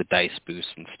I think the dice boost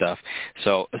and stuff.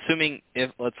 So assuming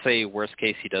if, let's say, worst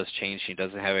case, he does change, he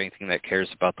doesn't have anything that cares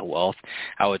about the wealth,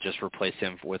 I would just replace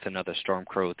him with another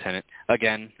Stormcrow lieutenant.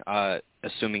 Again,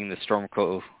 assuming the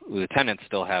Stormcrow lieutenants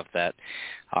still have that.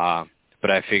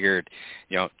 But I figured,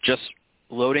 just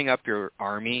loading up your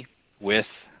army with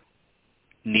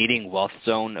needing wealth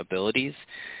zone abilities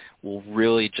will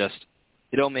really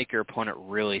it'll make your opponent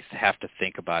really have to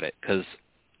think about it, because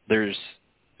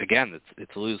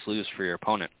it's lose-lose for your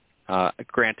opponent.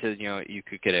 Granted, you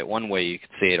could get it one way. You could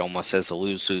say it almost as a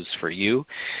lose-lose for you,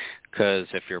 because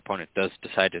if your opponent does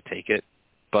decide to take it.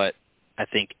 But I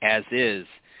think as is,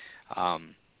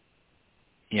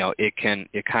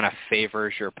 it kind of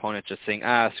favors your opponent just saying,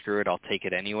 screw it, I'll take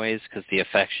it anyways, because the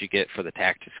effects you get for the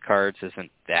tactics cards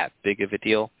isn't that big of a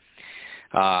deal.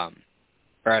 Or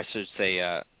I should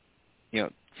say,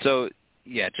 so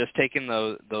yeah, just taking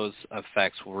those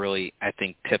effects will really, I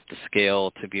think, tip the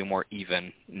scale to be more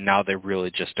even. Now they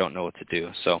really just don't know what to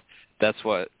do. So that's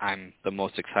what I'm the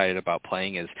most excited about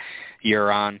playing, is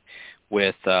Euron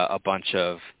with a bunch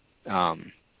of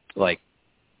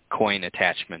coin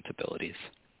attachment abilities.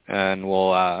 And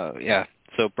we'll,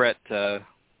 So Brett,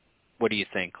 what do you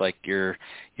think? Your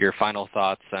final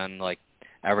thoughts on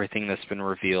everything that's been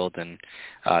revealed and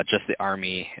just the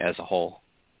army as a whole?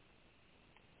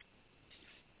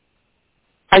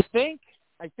 I think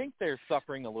they're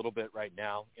suffering a little bit right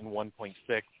now in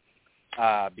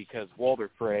 1.6 because Walder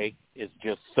Frey is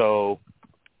just so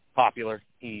popular.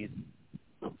 He's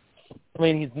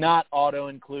not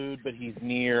auto-include, but he's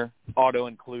near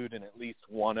auto-include in at least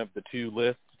one of the two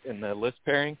lists in the list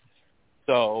pairing.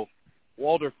 So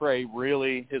Walder Frey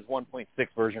really, his 1.6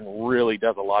 version really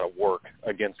does a lot of work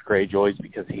against Greyjoys,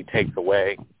 because he takes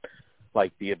away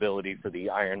the ability for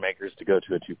the Iron Makers to go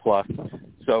to a 2+.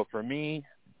 So for me,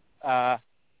 I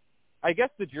guess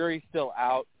the jury's still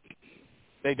out.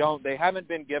 They haven't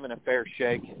been given a fair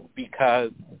shake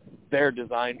because they're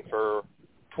designed for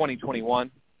 2021,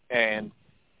 and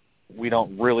we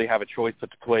don't really have a choice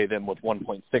but to play them with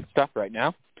 1.6 stuff right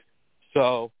now.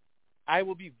 So I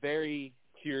will be very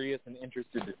curious and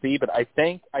interested to see, but I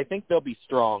think they'll be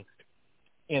strong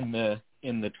in the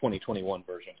 2021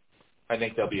 version. I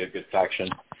think they'll be a good faction.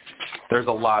 There's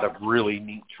a lot of really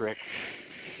neat tricks.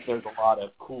 There's a lot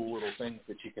of cool little things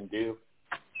that you can do.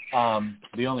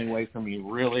 The only way for me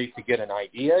really to get an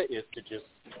idea is to just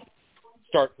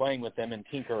start playing with them and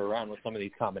tinker around with some of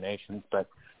these combinations, but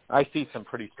I see some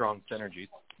pretty strong synergies.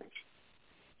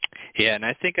 Yeah, and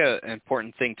I think an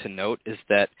important thing to note is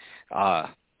that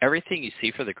everything you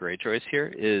see for the Greyjoys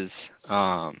here is,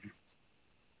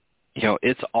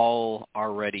 it's all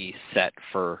already set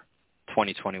for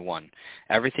 2021.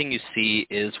 Everything you see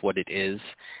is what it is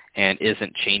and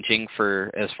isn't changing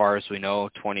for, as far as we know,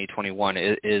 2021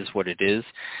 is what it is.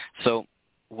 So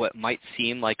what might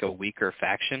seem like a weaker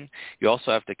faction, you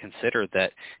also have to consider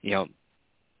that,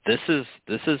 this is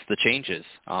the changes.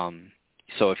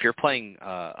 So if you're playing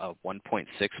a 1.6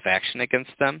 faction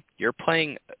against them, you're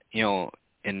playing,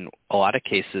 in a lot of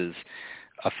cases,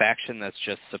 a faction that's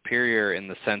just superior in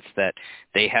the sense that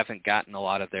they haven't gotten a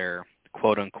lot of their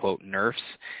quote-unquote nerfs,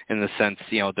 in the sense,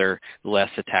 they're less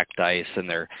attack dice and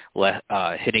they're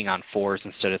hitting on 4s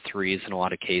instead of 3s in a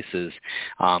lot of cases,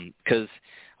 because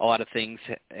a lot of things,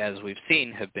 as we've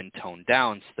seen, have been toned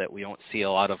down so that we don't see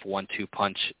a lot of 1-2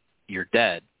 punch, you're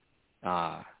dead.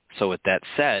 So with that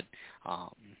said,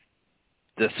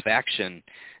 this faction,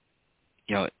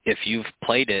 if you've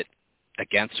played it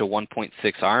against a 1.6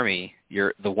 army,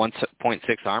 the 1.6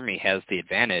 army has the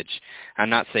advantage. I'm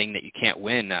not saying that you can't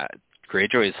win.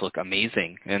 Greyjoys look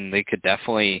amazing, and they could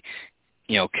definitely,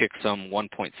 kick some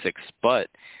 1.6 butt.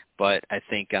 But I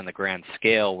think on the grand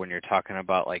scale, when you're talking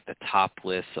about like the top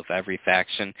lists of every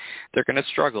faction, they're going to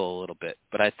struggle a little bit.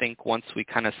 But I think once we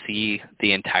kind of see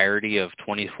the entirety of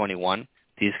 2021,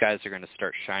 these guys are going to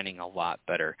start shining a lot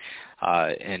better,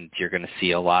 and you're going to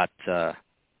see a lot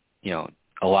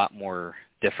more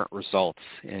different results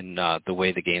in the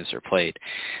way the games are played,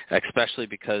 especially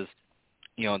because,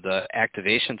 the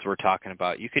activations we're talking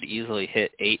about, you could easily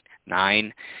hit 8,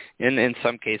 9, and in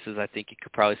some cases I think you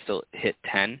could probably still hit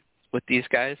 10 with these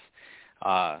guys,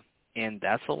 and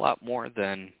that's a lot more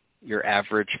than your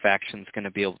average faction's going to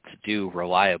be able to do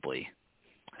reliably.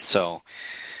 So,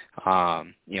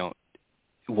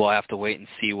 we'll have to wait and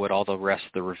see what all the rest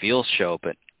of the reveals show,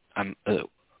 but I'm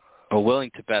willing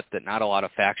to bet that not a lot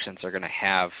of factions are going to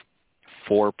have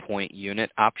 4-point unit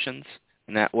options.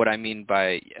 And that what I mean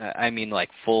by, like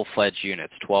full-fledged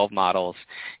units, 12 models,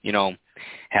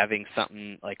 having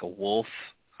something like a wolf,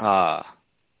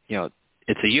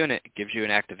 it's a unit, it gives you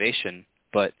an activation,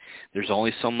 but there's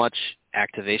only so much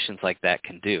activations like that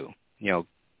can do.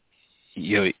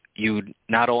 You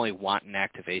not only want an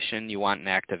activation, you want an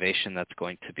activation that's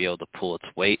going to be able to pull its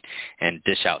weight and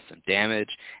dish out some damage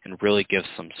and really give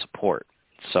some support.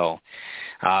 So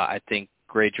I think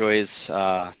Greyjoys,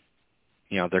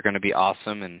 they're going to be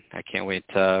awesome, and I can't wait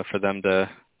for them to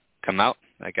come out.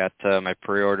 I got my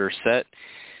pre-order set.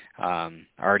 I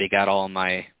already got all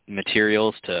my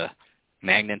materials to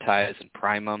magnetize and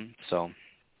prime them, so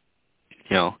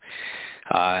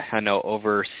I know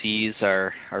overseas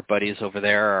our buddies over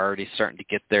there are already starting to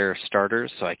get their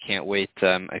starters, so I can't wait.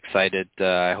 I'm excited.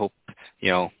 I hope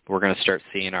we're going to start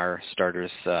seeing our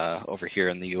starters over here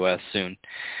in the U.S. soon.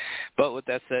 But with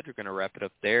that said, we're going to wrap it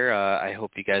up there. I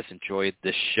hope you guys enjoyed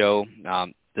this show.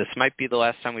 This might be the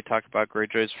last time we talk about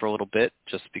Greyjoys for a little bit,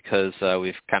 just because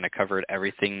we've kind of covered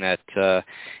everything that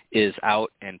is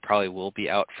out and probably will be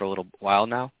out for a little while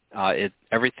now.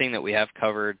 Everything that we have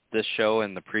covered this show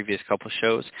and the previous couple of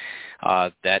shows,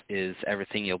 that is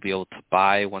everything you'll be able to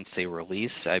buy once they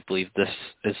release. I believe this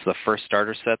is the first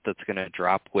starter set that's going to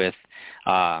drop with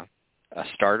a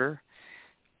starter,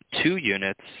 2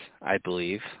 units, I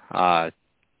believe, that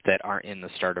aren't in the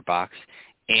starter box,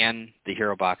 and the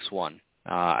Hero Box 1.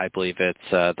 I believe it's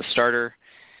the starter,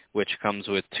 which comes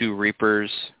with 2 Reaver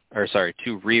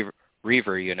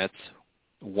units,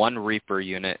 1 Reaper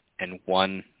unit, and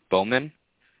 1 Bowman.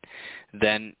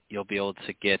 Then you'll be able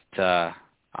to get the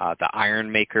Iron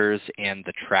Makers and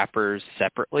the Trappers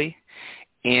separately,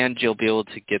 and you'll be able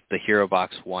to get the Hero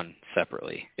Box 1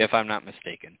 separately, if I'm not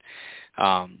mistaken.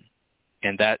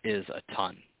 And that is a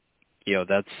ton.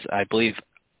 That's, I believe,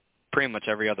 pretty much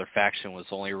every other faction was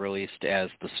only released as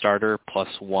the starter plus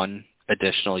 1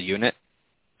 additional unit.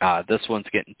 This one's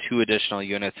getting 2 additional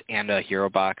units and a Hero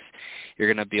Box. You're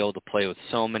going to be able to play with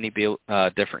so many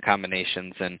different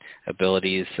combinations and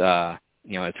abilities.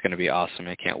 It's going to be awesome.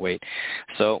 I can't wait.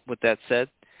 So with that said,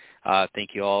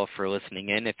 thank you all for listening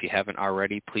in. If you haven't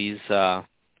already, please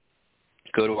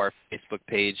go to our Facebook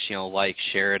page, like,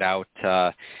 share it out,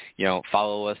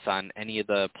 follow us on any of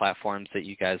the platforms that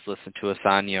you guys listen to us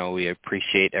on. We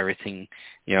appreciate everything,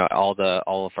 all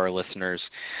of our listeners.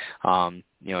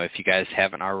 If you guys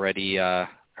haven't already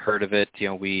heard of it,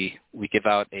 we give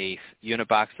out a unit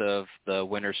box of the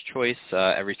winner's choice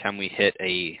every time we hit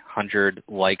 100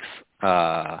 likes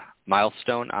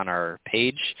milestone on our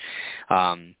page.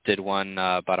 Did one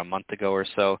about a month ago or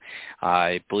so.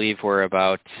 I believe we're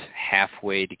about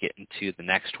halfway to get into the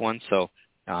next one. So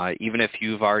even if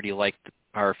you've already liked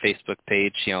our Facebook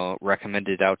page, recommend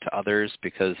it out to others,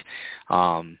 because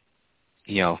the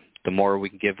more we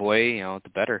can give away, the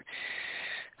better.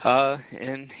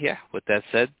 And yeah, with that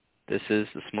said, this is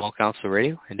the Small Council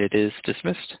Radio, and it is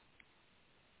dismissed.